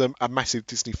think she's a massive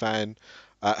Disney fan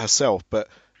herself, but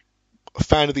a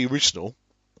fan of the original,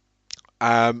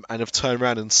 and have turned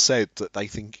around and said that they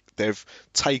think they've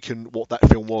taken what that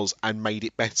film was and made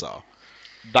it better,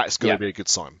 that's going to be a good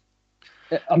sign.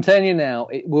 I'm telling you now,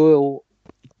 it will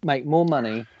make more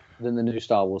money than the new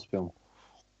Star Wars film.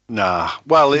 Nah.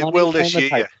 Well, it will this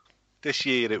year. This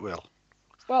year it will.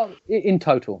 Well, in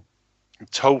total. In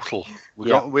total.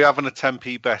 We're having a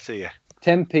 10p bet here.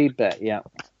 10p bet, yeah.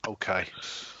 Okay.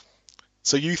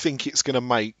 So you think it's going to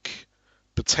make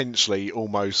potentially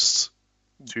almost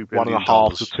 $2 billion.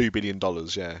 $1.5 to $2 billion,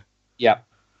 yeah. Yeah,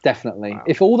 definitely. Wow.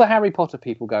 If all the Harry Potter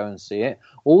people go and see it,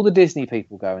 all the Disney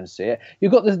people go and see it,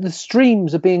 you've got the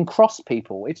streams of being cross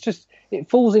people. It's just, it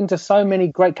falls into so many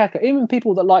great categories. Even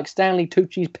people that like Stanley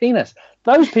Tucci's penis,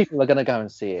 those people are going to go and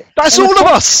see it. That's all of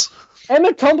us!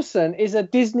 Emma Thompson is a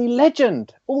Disney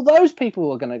legend. All those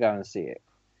people are going to go and see it.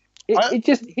 It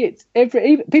just hits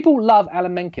people love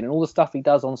Alan Menken and all the stuff he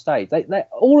does on stage. They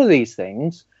all of these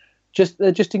things,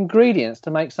 they're just ingredients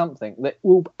to make something that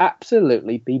will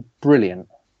absolutely be brilliant,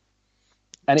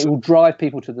 and it will drive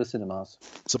people to the cinemas.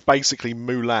 So basically,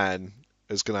 Mulan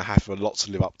is going to have a lot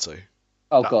to live up to.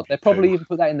 Oh God, they probably even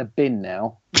put that in the bin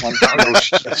now.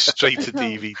 Straight to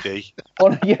DVD.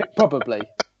 Yeah, probably.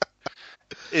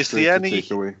 Is there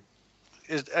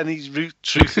is any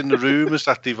truth in the rumours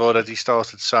that they've already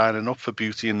started signing up for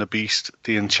Beauty and the Beast,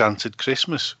 The Enchanted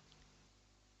Christmas?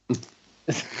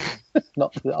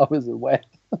 Not that I was aware.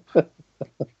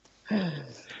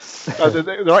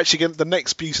 They're actually getting, the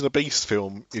next Beauty and the Beast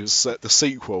film is the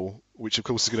sequel, which of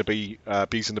course is going to be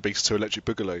Beauty and the Beast 2 Electric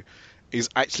Boogaloo, is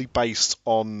actually based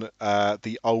on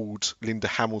the old Linda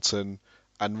Hamilton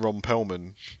and Ron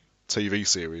Perlman TV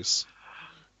series,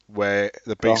 where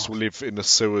the Beast will live in the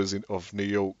sewers of New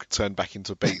York, turn back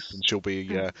into a beast, and she'll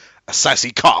be a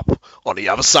sassy cop on the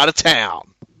other side of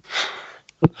town.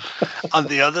 On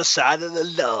the other side of the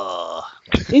law.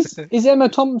 Is Emma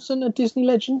Thompson a Disney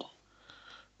legend?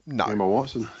 No. Emma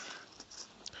Watson.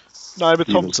 No, Emma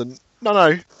Thompson.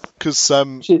 No, because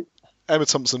Emma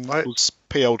Thompson was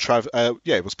P.L. Travers.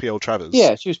 It was P.L. Travers.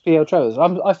 Yeah, she was P.L. Travers.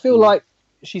 I feel like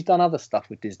she's done other stuff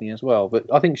with Disney as well,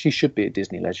 but I think she should be a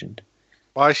Disney legend.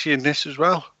 Why is she in this as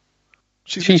well?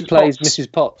 She plays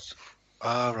Mrs. Potts.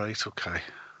 Ah, right, okay.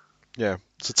 Yeah,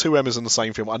 so two Emmas in the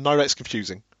same film. I know that's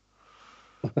confusing.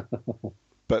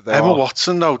 But Emma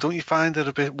Watson, though, don't you find her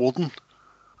a bit wooden?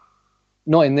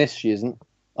 Not in this, she isn't.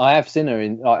 I have seen her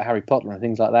in like Harry Potter and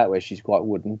things like that, where she's quite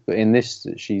wooden. But in this,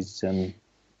 she's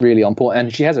really on point,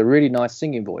 and she has a really nice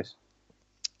singing voice.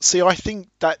 See, I think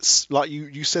that's like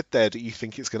you said there that you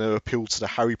think it's going to appeal to the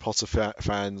Harry Potter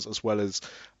fans as well as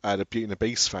the Beauty and the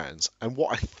Beast fans. And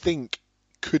what I think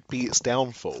could be its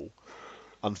downfall,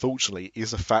 unfortunately,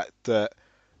 is the fact that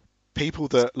people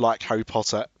that like Harry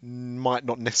Potter might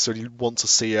not necessarily want to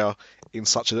see her in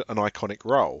such an iconic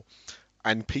role.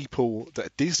 And people that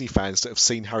are Disney fans that have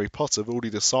seen Harry Potter have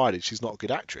already decided she's not a good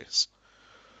actress.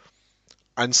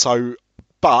 And so,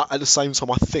 but at the same time,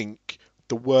 I think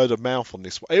the word of mouth on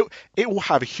this, it will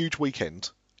have a huge weekend,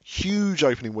 huge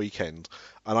opening weekend.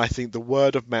 And I think the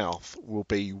word of mouth will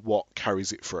be what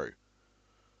carries it through.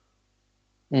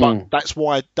 But that's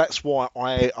why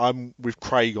I'm with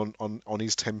Craig on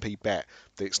his 10p bet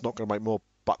that it's not going to make more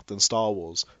buck than Star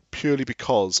Wars, purely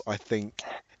because I think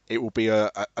it will be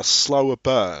a slower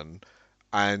burn,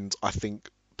 and I think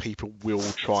people will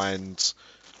try and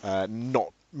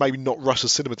not rush the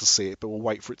cinema to see it, but will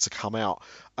wait for it to come out.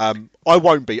 I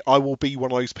won't be. I will be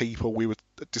one of those people. We were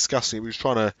discussing it. We were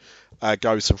trying to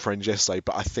go with some friends yesterday,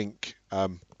 but I think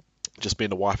just me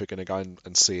and the wife are going to go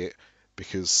and see it,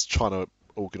 because trying to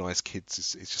organise kids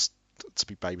is just to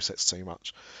be babysat too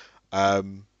much.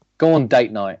 Go on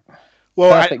date night.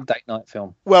 Well, perfect date night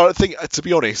film. Well, I think, to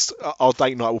be honest, our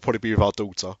date night will probably be with our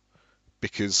daughter,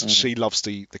 because she loves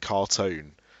the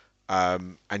cartoon,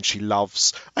 and she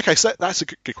loves. Okay, so that's a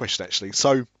good question actually.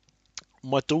 So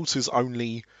my daughter's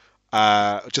only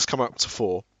just come up to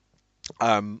 4.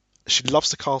 She loves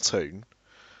the cartoon,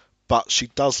 but she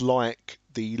does like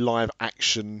the live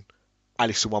action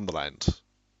Alice in Wonderland.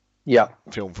 Yeah.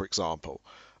 Film, for example.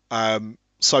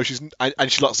 So she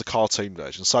likes the cartoon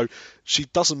version. So she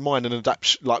doesn't mind an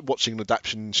adaptation, like watching an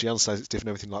adaptation. She understands it's different,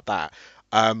 everything like that.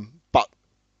 But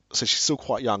so she's still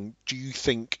quite young. Do you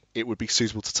think it would be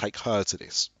suitable to take her to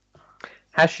this?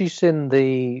 Has she seen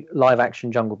the live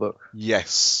action Jungle Book?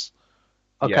 Yes.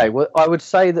 Okay. Yeah. Well, I would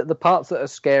say that the parts that are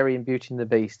scary in Beauty and the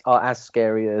Beast are as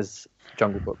scary as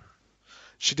Jungle Book.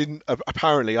 She didn't.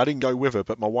 Apparently, I didn't go with her,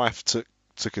 but my wife took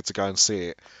her to go and see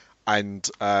it, and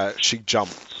she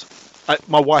jumped.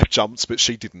 My wife jumped, but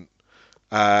she didn't.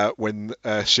 When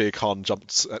Shere Khan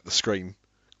jumped at the screen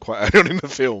quite early on in the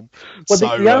film. Well,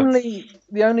 so,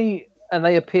 the only, and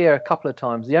they appear a couple of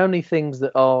times. The only things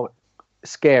that are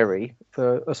scary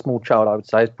for a small child, I would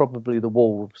say, is probably the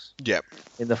wolves. Yep.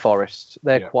 In the forest,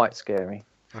 they're quite scary.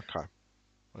 Okay.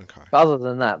 But other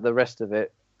than that, the rest of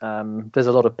it, there's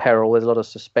a lot of peril, there's a lot of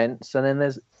suspense, and then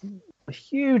there's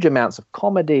huge amounts of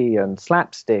comedy and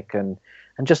slapstick and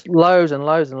just loads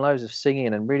of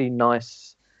singing and really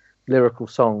nice lyrical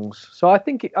songs. So I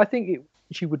think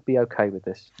she would be okay with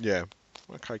this. Yeah.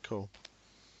 Okay. Cool.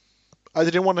 I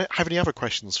didn't want to have any other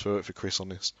questions for Chris on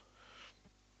this.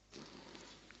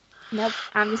 Nope.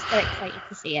 I'm just very excited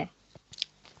to see it.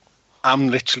 I'm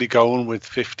literally going with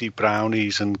 50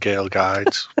 brownies and Girl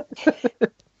Guides.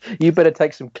 You better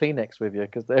take some Kleenex with you,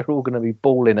 because they're all going to be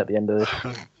bawling at the end of this.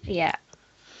 Yeah.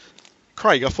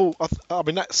 Craig, I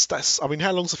mean, that's. I mean,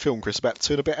 how long's the film, Chris? About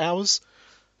 2 and a bit hours.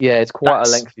 Yeah, it's quite a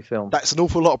lengthy film. That's an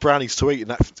awful lot of brownies to eat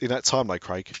in that time, though,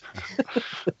 Craig.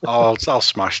 I'll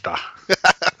smash that.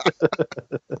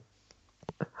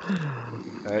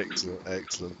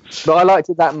 Excellent. But I liked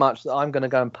it that much that I'm going to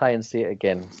go and pay and see it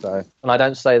again. So, and I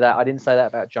didn't say that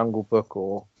about Jungle Book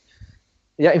or.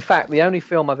 Yeah, in fact, the only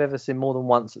film I've ever seen more than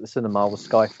once at the cinema was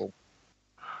Skyfall.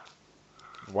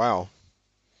 Wow.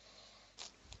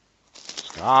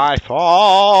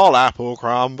 Skyfall, apple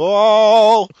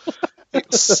crumble.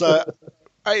 It's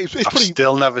I've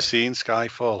still never seen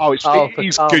Skyfall. Oh, it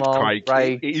is good,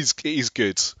 Craig. It is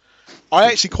good.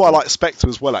 I actually quite like Spectre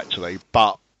as well, actually,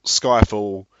 but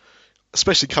Skyfall,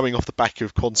 especially coming off the back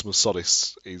of Quantum of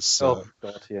Solace, is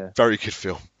very good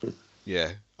film.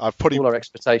 Yeah, all our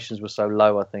expectations were so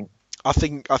low. I think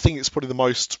it's probably the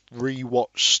most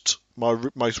rewatched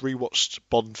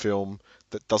Bond film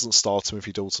that doesn't star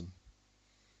Timothy Dalton.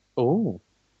 Oh,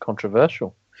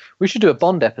 controversial. We should do a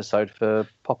Bond episode for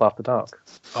Pop After Dark.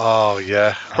 Oh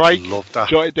yeah, Craig, I love that.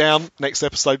 Jot it down. Next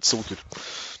episode sorted.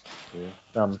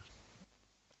 Yeah.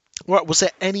 Right, was there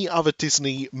any other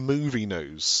Disney movie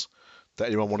news that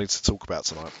anyone wanted to talk about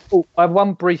tonight? Oh, I have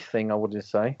one brief thing I wanted to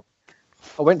say.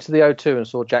 I went to the O2 and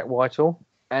saw Jack Whitehall,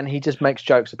 and he just makes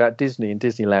jokes about Disney and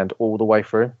Disneyland all the way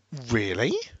through.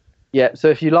 Really? Yeah, so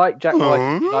if you like Jack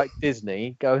Whitehall, if you like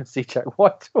Disney, go and see Jack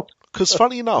Whitehall. Because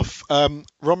funny enough,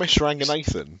 Ramesh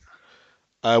Ranganathan,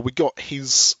 we got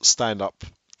his stand-up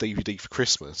DVD for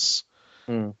Christmas,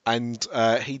 and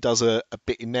he does a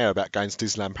bit in there about going to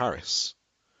Disneyland Paris.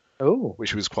 Oh,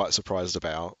 which we was quite surprised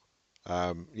about.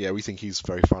 We think he's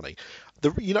very funny.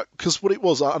 Because what it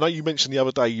was, I know you mentioned the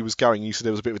other day you was going, you said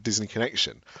there was a bit of a Disney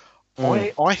connection.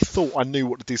 I thought I knew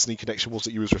what the Disney connection was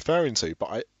that you was referring to,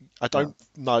 but I don't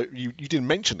know. You didn't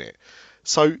mention it.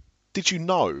 So did you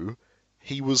know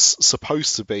he was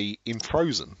supposed to be in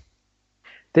Frozen?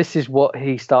 This is what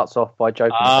he starts off by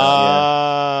joking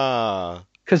about.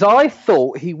 Because I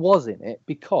thought he was in it,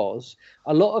 because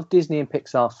a lot of Disney and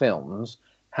Pixar films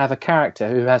have a character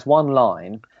who has one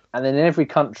line, and then in every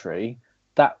country,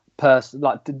 that person,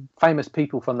 like the famous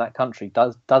people from that country,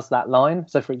 does that line.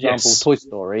 So, for example, Toy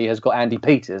Story has got Andy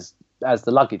Peters as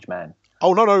the luggage man.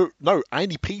 Oh, no.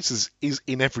 Andy Peters is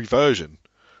in every version.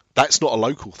 That's not a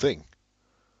local thing.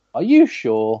 Are you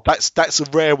sure? That's a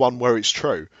rare one where it's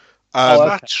true.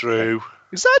 That's true.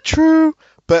 Is that true?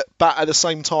 But at the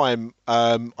same time,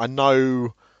 I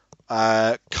know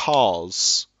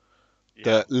Cars.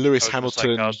 That Lewis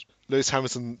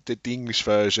Hamilton did the English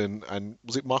version, and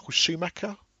was it Michael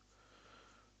Schumacher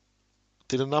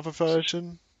did another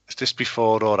version? Is this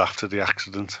before or after the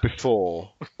accident?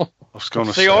 Before. I was going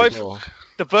to say.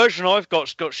 The version I've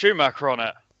got's got Schumacher on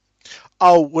it.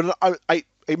 Oh well,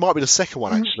 it might be the second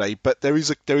one actually, but there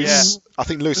is. I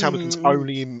think Lewis Hamilton's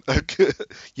only in.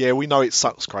 Yeah, we know it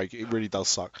sucks, Craig. It really does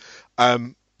suck.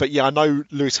 But yeah, I know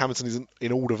Lewis Hamilton isn't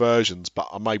in all the versions, but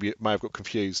I may have got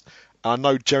confused. I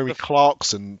know Jeremy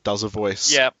Clarkson does a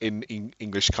voice in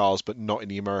English Cars, but not in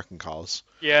the American Cars.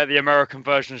 Yeah, the American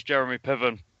version is Jeremy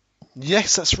Piven.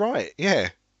 Yes, that's right. Yeah.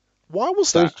 Why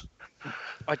was that?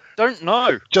 I don't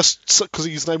know. Just because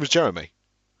his name was Jeremy?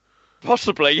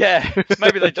 Possibly, yeah.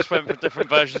 Maybe they just went for different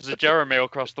versions of Jeremy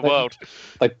across the world.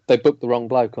 They booked the wrong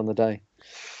bloke on the day.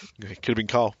 Yeah, it could have been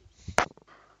Carl.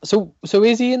 So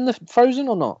is he in the Frozen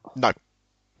or not? No.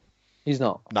 He's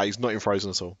not? No, he's not in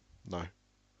Frozen at all. No.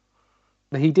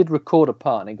 He did record a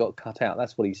part and it got cut out.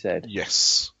 That's what he said.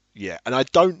 Yes. Yeah. And I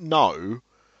don't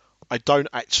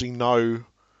actually know.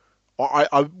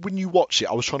 I when you watch it,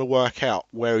 I was trying to work out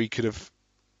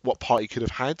what part he could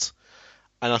have had.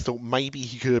 And I thought maybe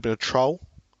he could have been a troll.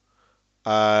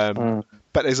 But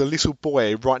there's a little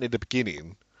boy right near the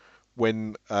beginning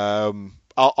when,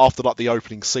 after like the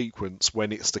opening sequence,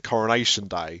 when it's the coronation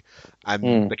day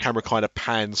and the camera kind of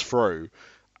pans through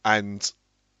and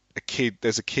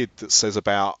there's a kid that says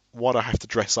about, why do I have to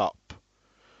dress up?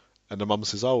 And the mum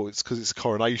says, oh, it's because it's a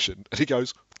coronation. And he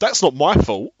goes, that's not my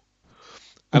fault.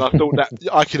 And I thought that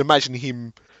I could imagine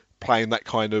him playing that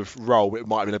kind of role. It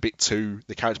might have been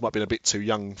the character might have been a bit too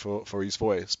young for his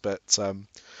voice. But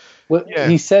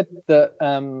he said that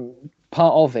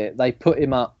part of it, they put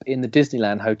him up in the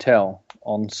Disneyland Hotel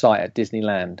on site at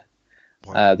Disneyland,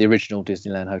 the original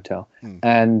Disneyland Hotel.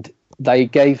 And they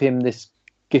gave him this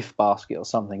gift basket or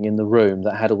something in the room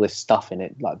that had all this stuff in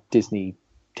it, like Disney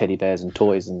teddy bears and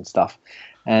toys and stuff.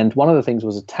 And one of the things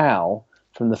was a towel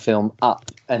from the film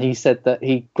Up. And he said that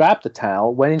he grabbed the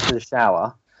towel, went into the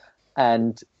shower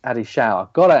and had his shower,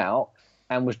 got out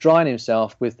and was drying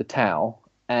himself with the towel.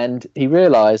 And he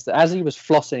realised that as he was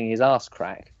flossing his ass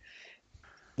crack,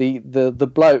 the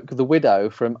bloke, the widow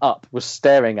from Up, was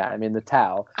staring at him in the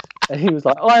towel. And he was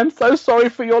like, I am so sorry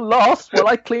for your loss while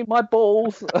I clean my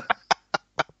balls.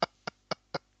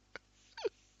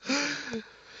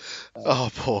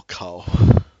 Oh, poor Carl.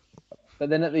 But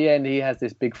then at the end, he has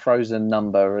this big Frozen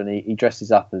number and he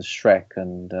dresses up as Shrek.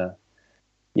 And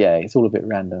it's all a bit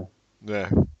random. Yeah.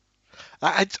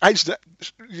 Actually,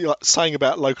 saying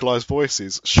about localised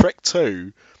voices, Shrek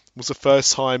 2 was the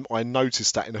first time I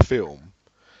noticed that in a film.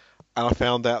 and I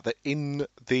found out that in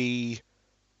the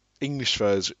English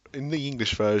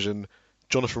version,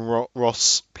 Jonathan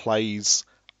Ross plays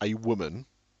a woman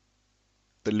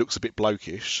that looks a bit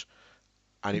blokish,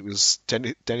 and it was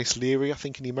Dennis Leary, I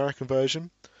think, in the American version.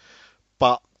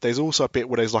 But there's also a bit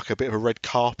where there's like a bit of a red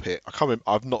carpet. I can't remember.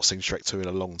 I've not seen Shrek 2 in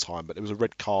a long time, but there was a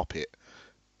red carpet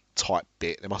type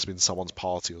bit. There must have been someone's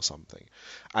party or something.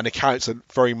 And the character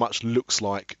very much looks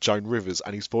like Joan Rivers,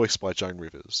 and he's voiced by Joan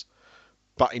Rivers.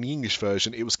 But in the English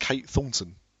version, it was Kate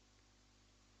Thornton.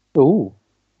 Ooh.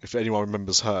 If anyone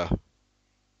remembers her.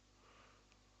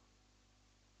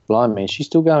 Blimey, is she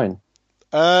still going?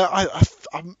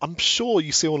 I'm sure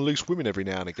you see her on Loose Women every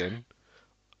now and again.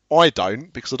 I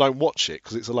don't, because I don't watch it,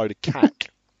 because it's a load of cack.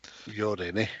 You're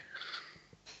in it.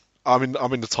 I'm in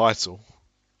the title.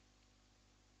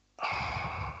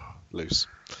 Loose.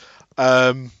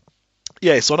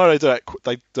 Yeah, so I know they do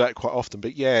that quite often,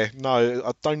 but yeah, no,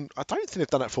 I don't think they've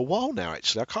done that for a while now.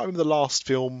 Actually, I can't remember the last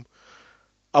film.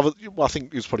 I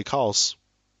think it was probably Cars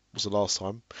was the last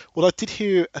time. Well, I did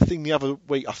hear a thing the other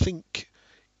week. I think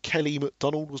Kelly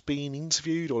MacDonald was being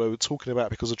interviewed, or they were talking about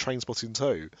it because of Trainspotting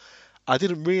 2. I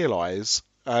didn't realise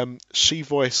she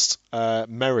voiced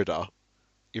Merida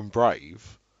in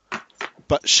Brave,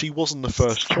 but she wasn't the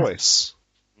first choice.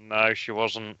 No, she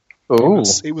wasn't. Oh,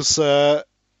 it was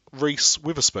Reese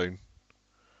Witherspoon.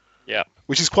 Yeah,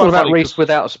 which is quite. What about funny Reese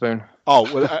without a spoon? Oh,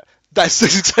 well, that's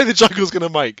exactly the joke I was going to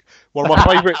make. One of my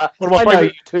favourite. I know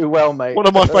you too well, mate. One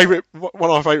of my favourite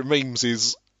memes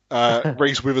is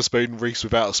Reese Witherspoon, Reese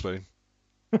without a spoon.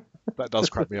 That does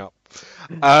crack me up.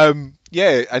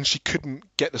 Yeah, and she couldn't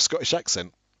get the Scottish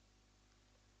accent.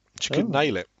 She couldn't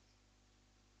nail it.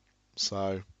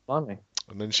 So. Blimey.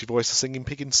 And then she voiced a singing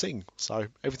pig in Sing. So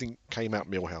everything came out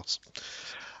Millhouse.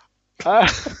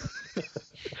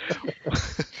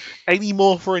 Any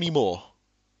more for any more?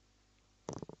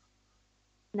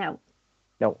 No.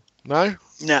 No.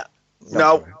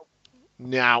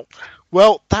 No.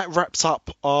 Well, that wraps up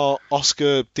our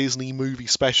Oscar Disney movie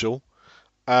special.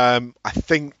 I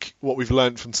think what we've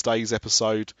learned from today's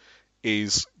episode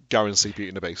is go and see Beauty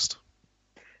and the Beast.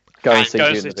 Go and see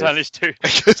Beauty and the Beast.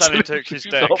 Stanley Tucci's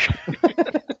dick.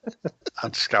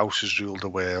 And Scousers rule the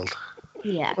world.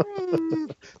 Yeah.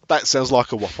 That sounds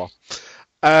like a whopper.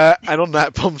 And on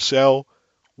that bombshell,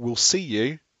 we'll see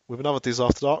you with another Diz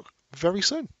After Dark very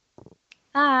soon.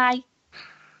 Bye.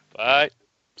 Bye.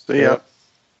 See ya.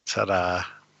 Ta-da.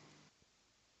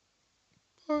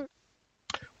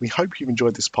 We hope you've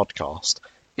enjoyed this podcast.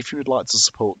 If you would like to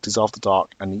support Diz After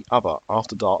Dark and the other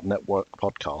After Dark Network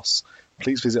podcasts,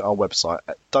 please visit our website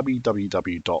at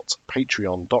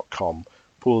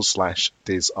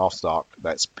www.patreon.com/Diz After Dark.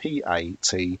 That's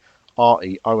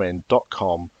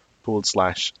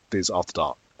patreon.com/Diz After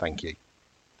Dark. Thank you.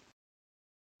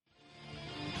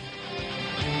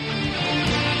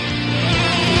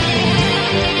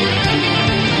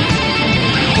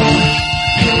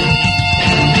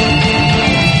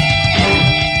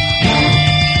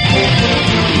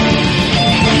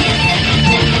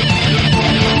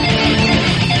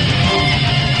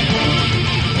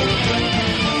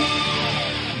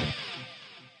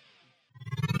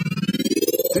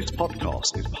 This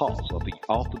podcast is part of the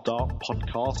After Dark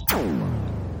Podcast Network.